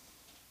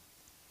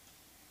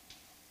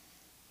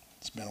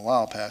 It's been a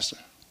while, Pastor.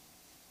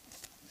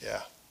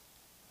 Yeah.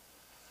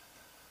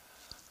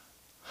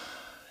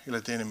 You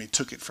let the enemy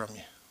took it from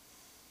you.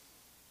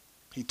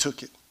 He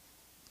took it.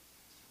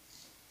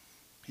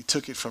 He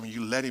took it from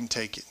you. You let him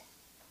take it.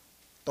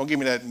 Don't give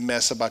me that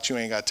mess about you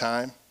ain't got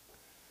time.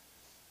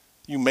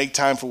 You make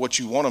time for what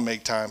you want to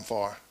make time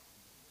for.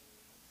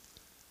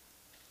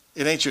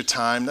 It ain't your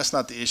time. That's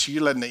not the issue.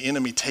 You're letting the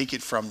enemy take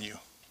it from you.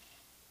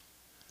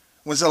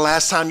 When's the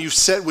last time you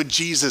sat with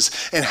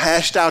Jesus and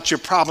hashed out your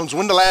problems?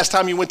 When's the last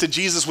time you went to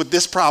Jesus with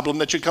this problem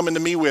that you're coming to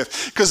me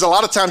with? Because a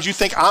lot of times you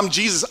think, I'm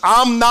Jesus.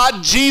 I'm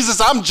not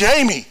Jesus. I'm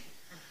Jamie.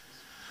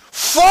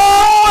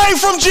 Far away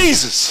from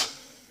Jesus.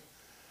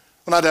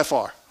 Well, not that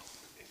far.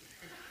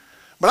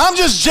 But I'm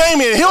just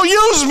Jamie, and he'll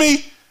use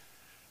me.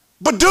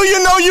 But do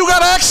you know you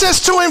got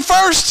access to him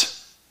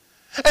first?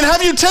 And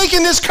have you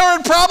taken this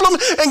current problem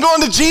and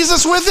gone to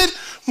Jesus with it?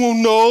 Well,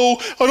 no,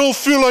 I don't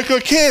feel like I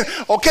can.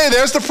 Okay,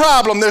 there's the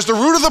problem. There's the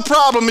root of the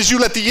problem is you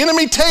let the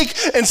enemy take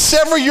and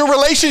sever your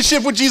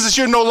relationship with Jesus.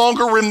 You're no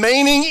longer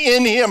remaining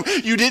in him.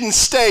 You didn't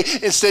stay.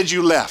 Instead,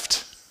 you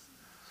left.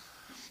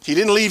 He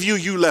didn't leave you.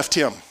 You left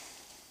him.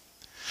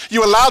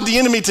 You allowed the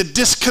enemy to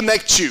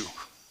disconnect you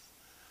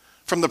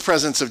from the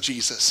presence of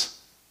Jesus.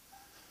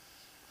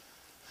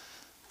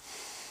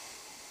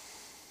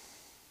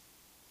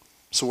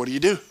 So what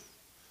do?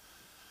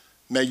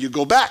 Now you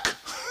go back.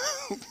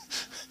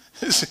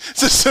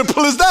 It's as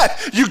simple as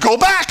that. You go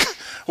back.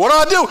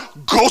 What do?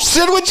 Go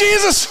sit with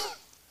Jesus.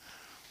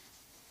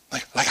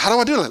 Like how do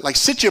I do that? Like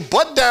sit your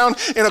butt down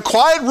in a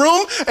quiet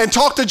room and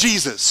talk to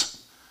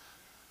Jesus.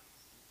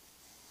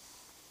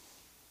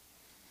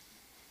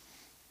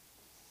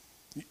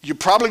 You're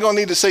probably going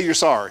to need to say you're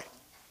sorry.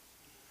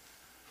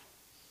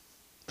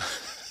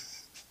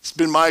 It's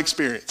been my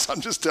experience. I'm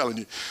just telling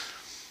you.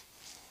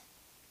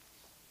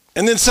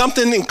 And then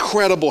something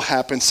incredible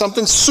happens.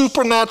 Something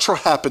supernatural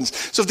happens.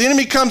 So if the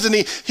enemy comes and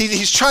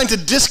he's trying to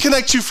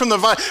disconnect you from the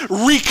vine,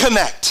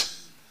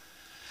 reconnect.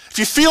 If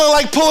you're feeling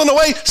like pulling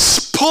away,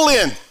 pull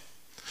in.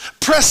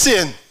 Press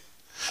in.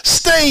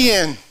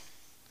 Stay in.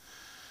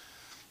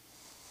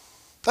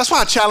 That's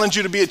why I challenge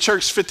you to be at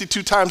church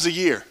 52 times a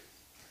year.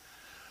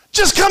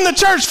 Just come to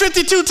church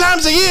 52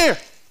 times a year.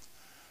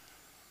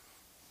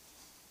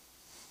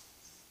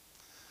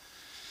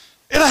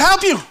 It'll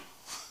help you.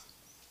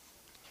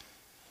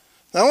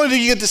 Not only do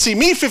you get to see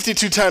me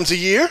 52 times a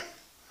year,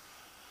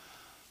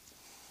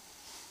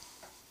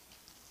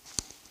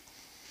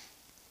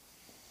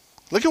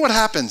 look at what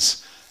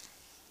happens.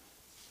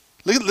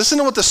 Listen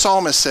to what the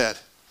psalmist said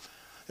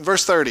in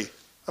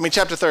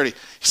chapter 30. He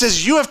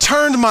says, you have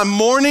turned my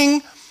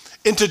mourning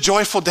into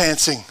joyful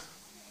dancing.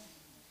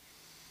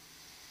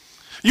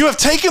 You have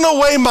taken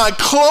away my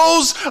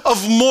clothes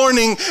of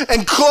mourning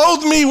and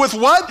clothed me with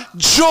what?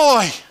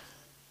 Joy.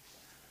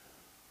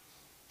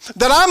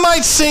 That I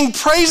might sing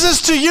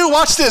praises to you,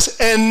 watch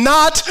this, and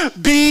not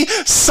be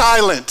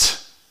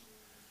silent.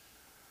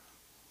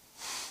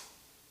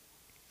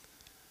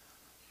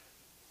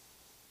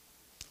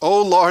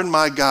 Oh Lord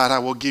my God, I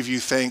will give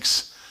you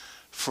thanks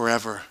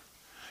forever.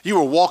 You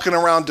were walking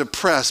around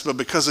depressed, but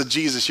because of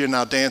Jesus, you're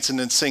now dancing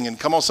and singing.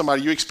 Come on,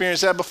 somebody, you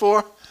experienced that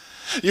before?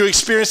 You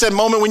experience that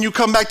moment when you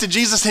come back to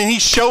Jesus and he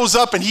shows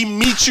up and he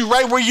meets you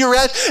right where you're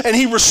at and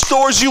he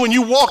restores you and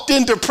you walked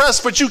in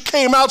depressed, but you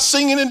came out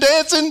singing and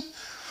dancing.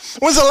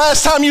 When's the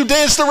last time you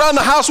danced around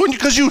the house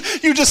because you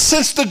just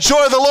sensed the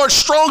joy of the Lord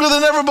stronger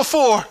than ever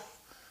before?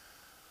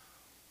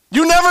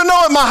 You never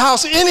know at my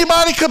house.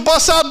 Anybody could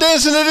bust out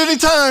dancing at any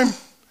time.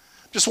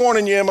 Just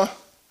warning you, Emma.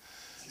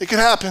 It could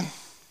happen.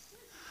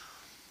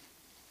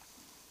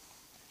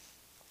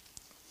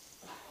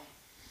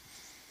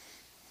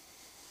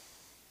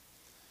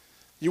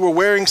 You were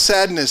wearing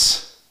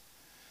sadness,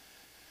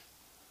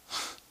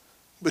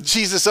 but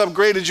Jesus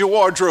upgraded your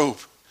wardrobe.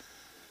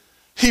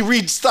 He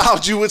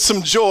restyled you with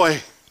some joy.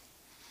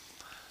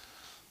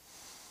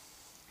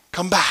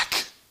 Come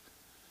back.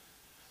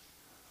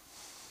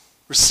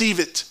 Receive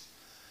it.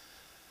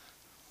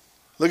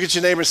 Look at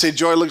your neighbor and say,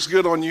 joy looks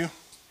good on you.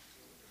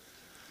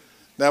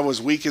 That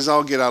was weak as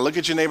all get out. Look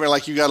at your neighbor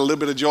like you got a little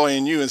bit of joy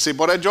in you and say,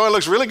 boy, that joy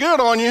looks really good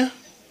on you.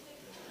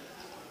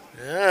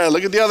 Yeah,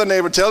 look at the other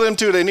neighbor. Tell them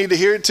too. They need to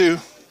hear it too.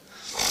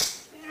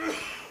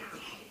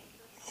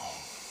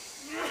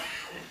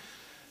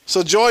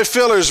 So joy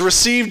fillers,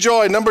 receive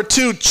joy. Number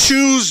 2,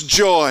 choose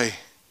joy.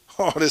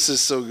 Oh, this is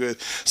so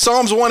good.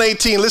 Psalms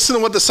 118, listen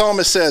to what the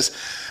psalmist says.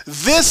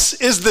 This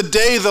is the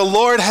day the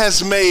Lord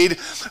has made.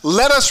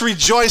 Let us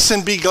rejoice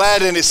and be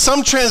glad in it.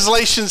 Some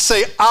translations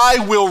say,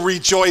 I will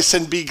rejoice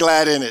and be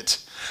glad in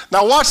it.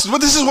 Now watch,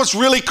 this is what's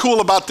really cool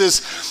about this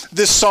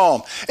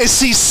psalm. Is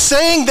he's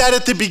saying that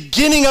at the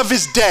beginning of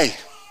his day.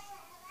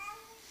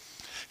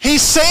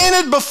 He's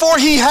saying it before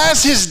he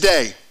has his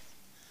day.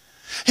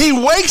 He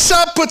wakes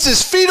up, puts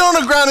his feet on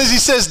the ground as he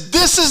says,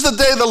 this is the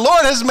day the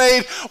Lord has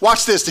made.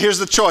 Watch this. Here's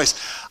the choice.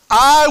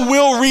 I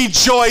will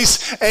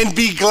rejoice and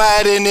be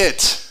glad in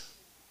it.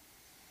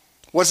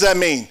 What's that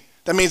mean?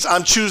 That means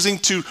I'm choosing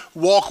to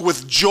walk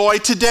with joy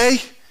today,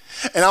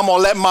 and I'm going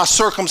to let my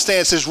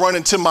circumstances run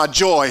into my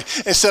joy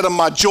instead of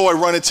my joy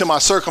run into my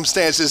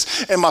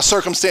circumstances, and my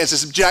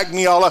circumstances jack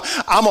me all up.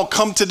 I'm going to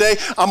come today.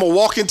 I'm going to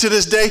walk into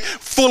this day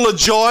full of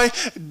joy,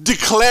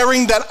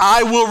 declaring that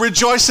I will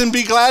rejoice and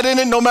be glad in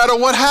it no matter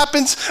what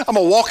happens. I'm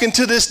going to walk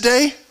into this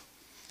day,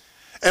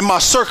 and my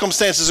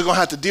circumstances are going to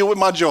have to deal with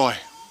my joy.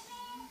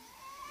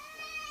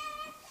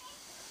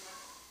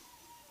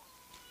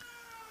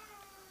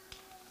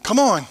 Come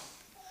on.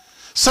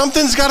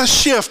 Something's got to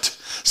shift.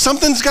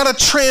 Something's got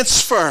to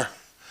transfer.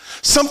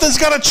 Something's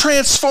got to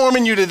transform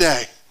in you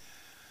today.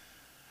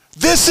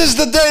 This is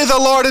the day the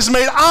Lord has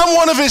made. I'm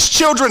one of his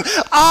children.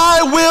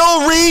 I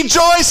will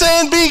rejoice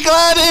and be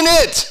glad in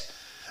it.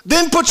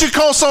 Then put your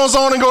consons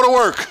on and go to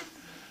work.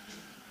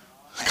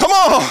 Come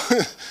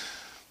on.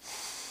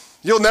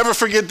 You'll never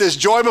forget this.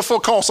 Joy before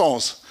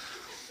consons.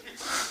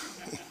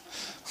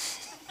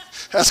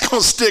 That's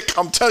going to stick.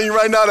 I'm telling you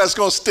right now, that's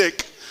going to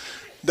stick.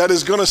 That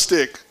is going to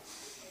stick.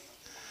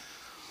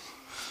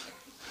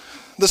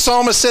 The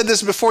psalmist said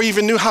this before he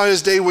even knew how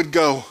his day would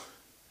go.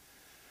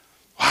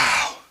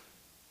 Wow.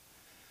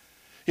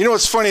 You know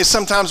what's funny is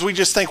sometimes we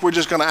just think we're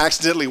just going to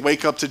accidentally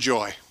wake up to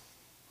joy.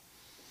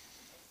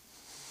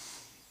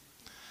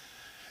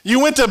 You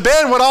went to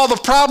bed with all the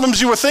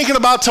problems you were thinking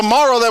about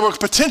tomorrow that were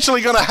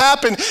potentially going to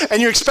happen, and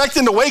you're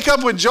expecting to wake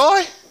up with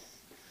joy?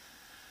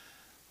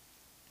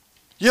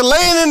 You're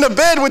laying in the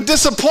bed with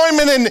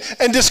disappointment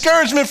and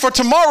discouragement for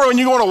tomorrow, and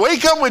you're going to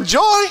wake up with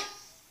joy?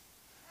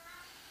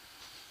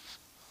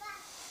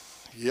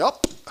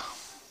 Yep.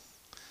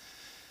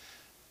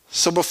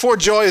 So before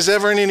joy is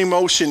ever an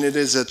emotion, it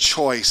is a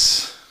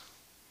choice.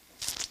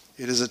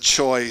 It is a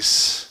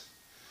choice.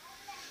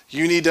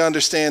 You need to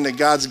understand that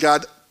God's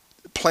got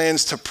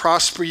plans to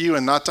prosper you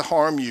and not to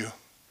harm you.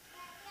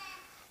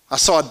 I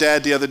saw a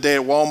dad the other day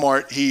at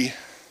Walmart.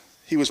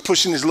 He was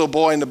pushing his little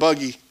boy in the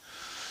buggy.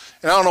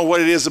 And I don't know what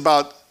it is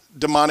about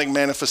demonic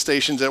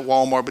manifestations at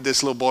Walmart, but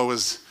this little boy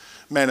was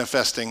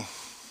manifesting.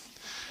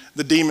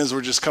 The demons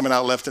were just coming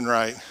out left and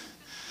right.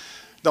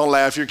 Don't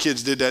laugh, your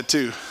kids did that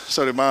too.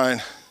 So did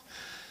mine.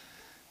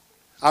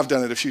 I've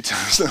done it a few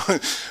times.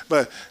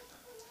 But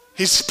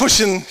he's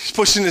pushing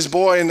his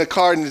boy in the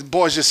car, and the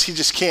boy's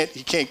can't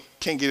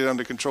get it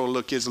under control.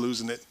 Little kid's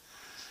losing it.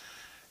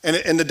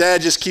 And the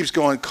dad just keeps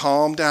going,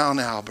 calm down,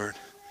 Albert.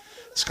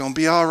 It's going to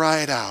be all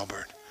right,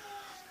 Albert.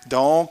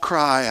 Don't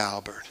cry,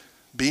 Albert.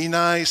 Be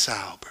nice,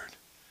 Albert.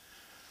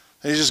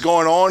 And he's just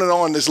going on and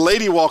on. This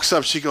lady walks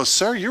up. She goes,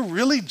 sir, you're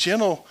really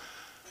gentle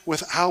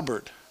with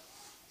Albert.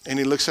 And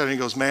he looks at her and he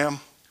goes, ma'am,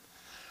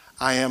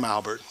 I am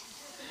Albert.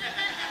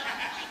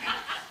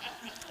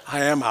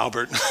 I am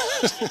Albert.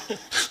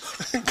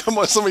 Come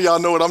on, some of y'all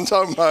know what I'm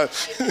talking about.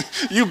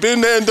 You've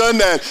been there and done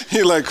that.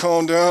 You're like,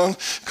 calm down,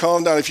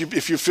 calm down.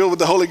 If you're filled with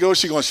the Holy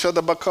Ghost, you're going, hey,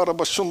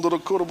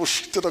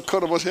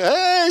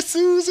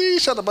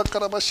 Susie, I'm going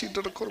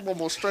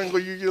to strangle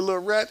you, you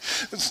little rat.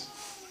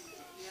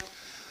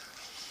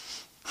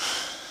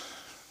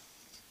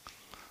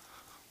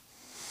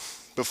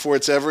 Before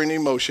it's ever an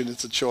emotion,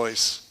 it's a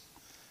choice.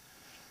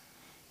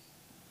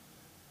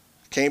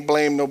 Can't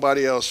blame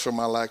nobody else for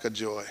my lack of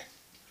joy.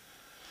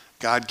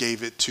 God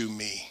gave it to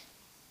me.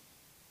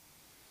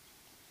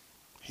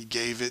 He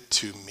gave it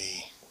to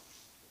me.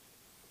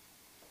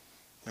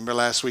 Remember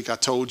last week I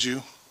told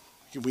you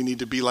we need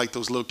to be like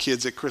those little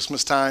kids at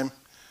Christmas time.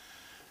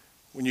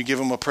 When you give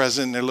them a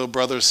present and their little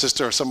brother or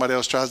sister or somebody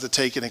else tries to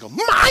take it, they go,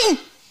 mine!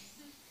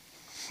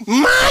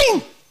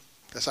 Mine!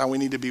 That's how we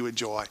need to be with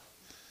joy.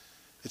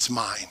 It's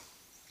mine.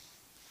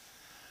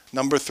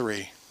 Number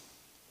 3.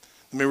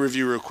 Let me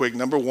review real quick.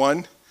 Number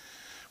 1,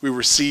 we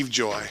receive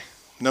joy.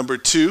 Number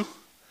 2,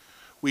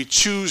 we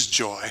choose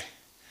joy.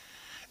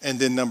 And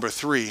then number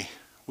 3,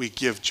 we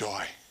give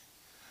joy.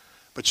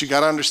 But you got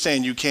to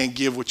understand, you can't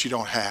give what you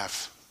don't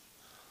have.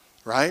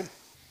 Right?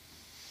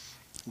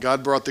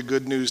 God brought the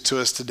good news to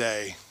us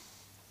today.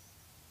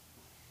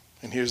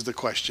 And here's the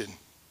question.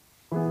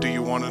 Do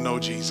you want to know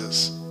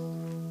Jesus?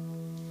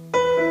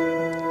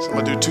 So I'm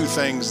going to do 2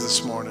 things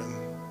this morning.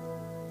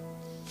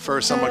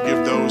 First, I'm going to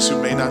give those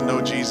who may not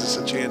know Jesus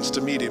a chance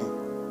to meet him.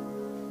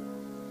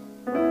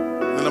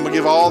 Then I'm going to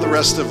give all the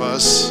rest of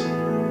us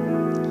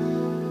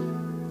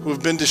who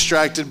have been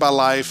distracted by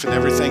life and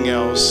everything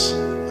else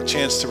a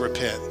chance to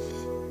repent.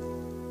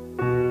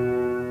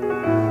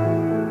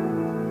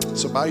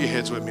 So bow your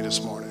heads with me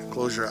this morning.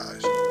 Close your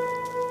eyes.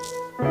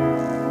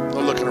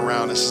 No looking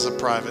around. This is a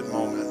private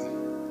moment.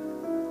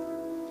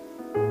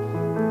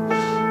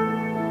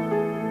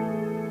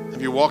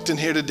 Have you walked in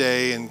here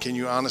today, and can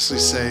you honestly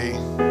say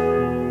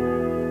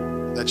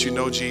that you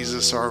know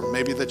Jesus, or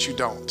maybe that you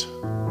don't?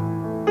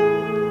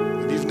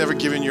 Maybe you've never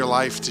given your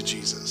life to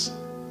Jesus.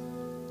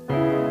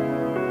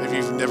 Maybe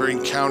you've never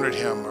encountered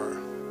him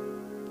or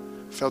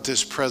felt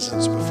his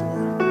presence before.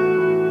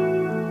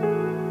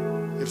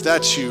 If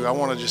that's you, I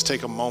want to just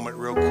take a moment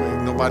real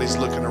quick. Nobody's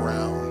looking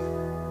around.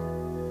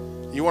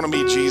 You want to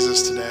meet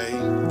Jesus today?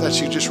 If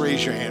that's you, just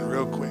raise your hand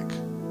real quick.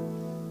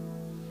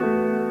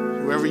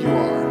 Whoever you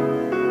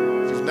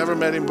are, if you've never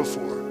met him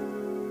before,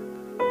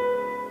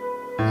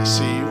 I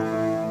see you.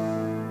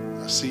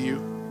 I see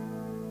you.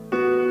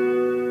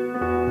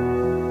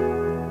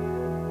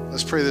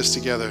 Let's pray this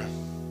together.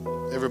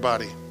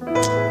 Everybody.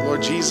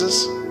 Lord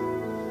Jesus,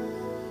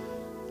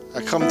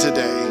 I come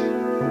today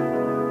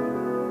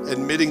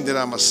admitting that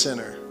I'm a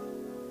sinner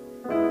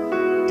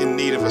in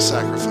need of a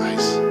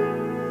sacrifice.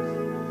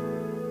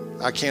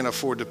 I can't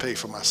afford to pay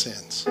for my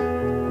sins.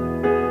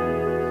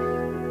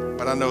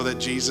 But I know that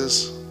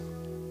Jesus,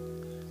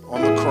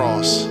 on the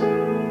cross,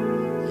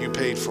 you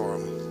paid for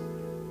them.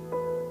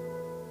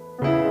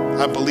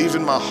 I believe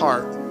in my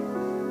heart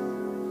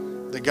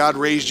that God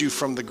raised you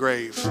from the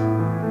grave,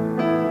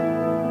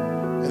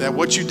 and that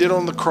what you did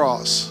on the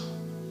cross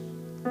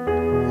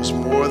was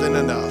more than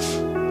enough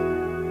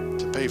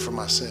to pay for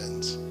my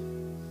sins.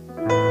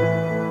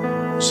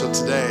 So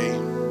today,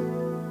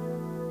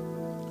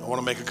 I want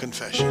to make a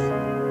confession.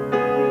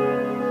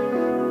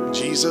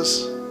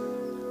 Jesus,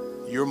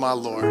 you're my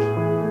Lord.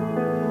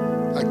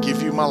 I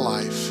give you my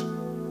life.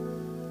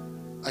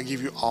 I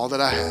give you all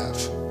that I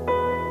have,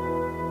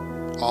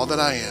 all that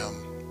I am.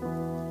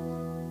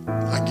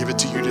 I give it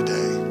to you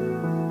today.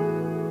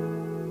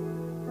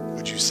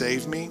 Would you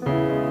save me?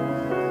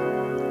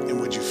 And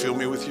would you fill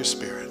me with your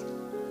Spirit?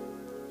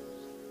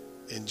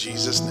 In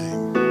Jesus'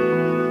 name.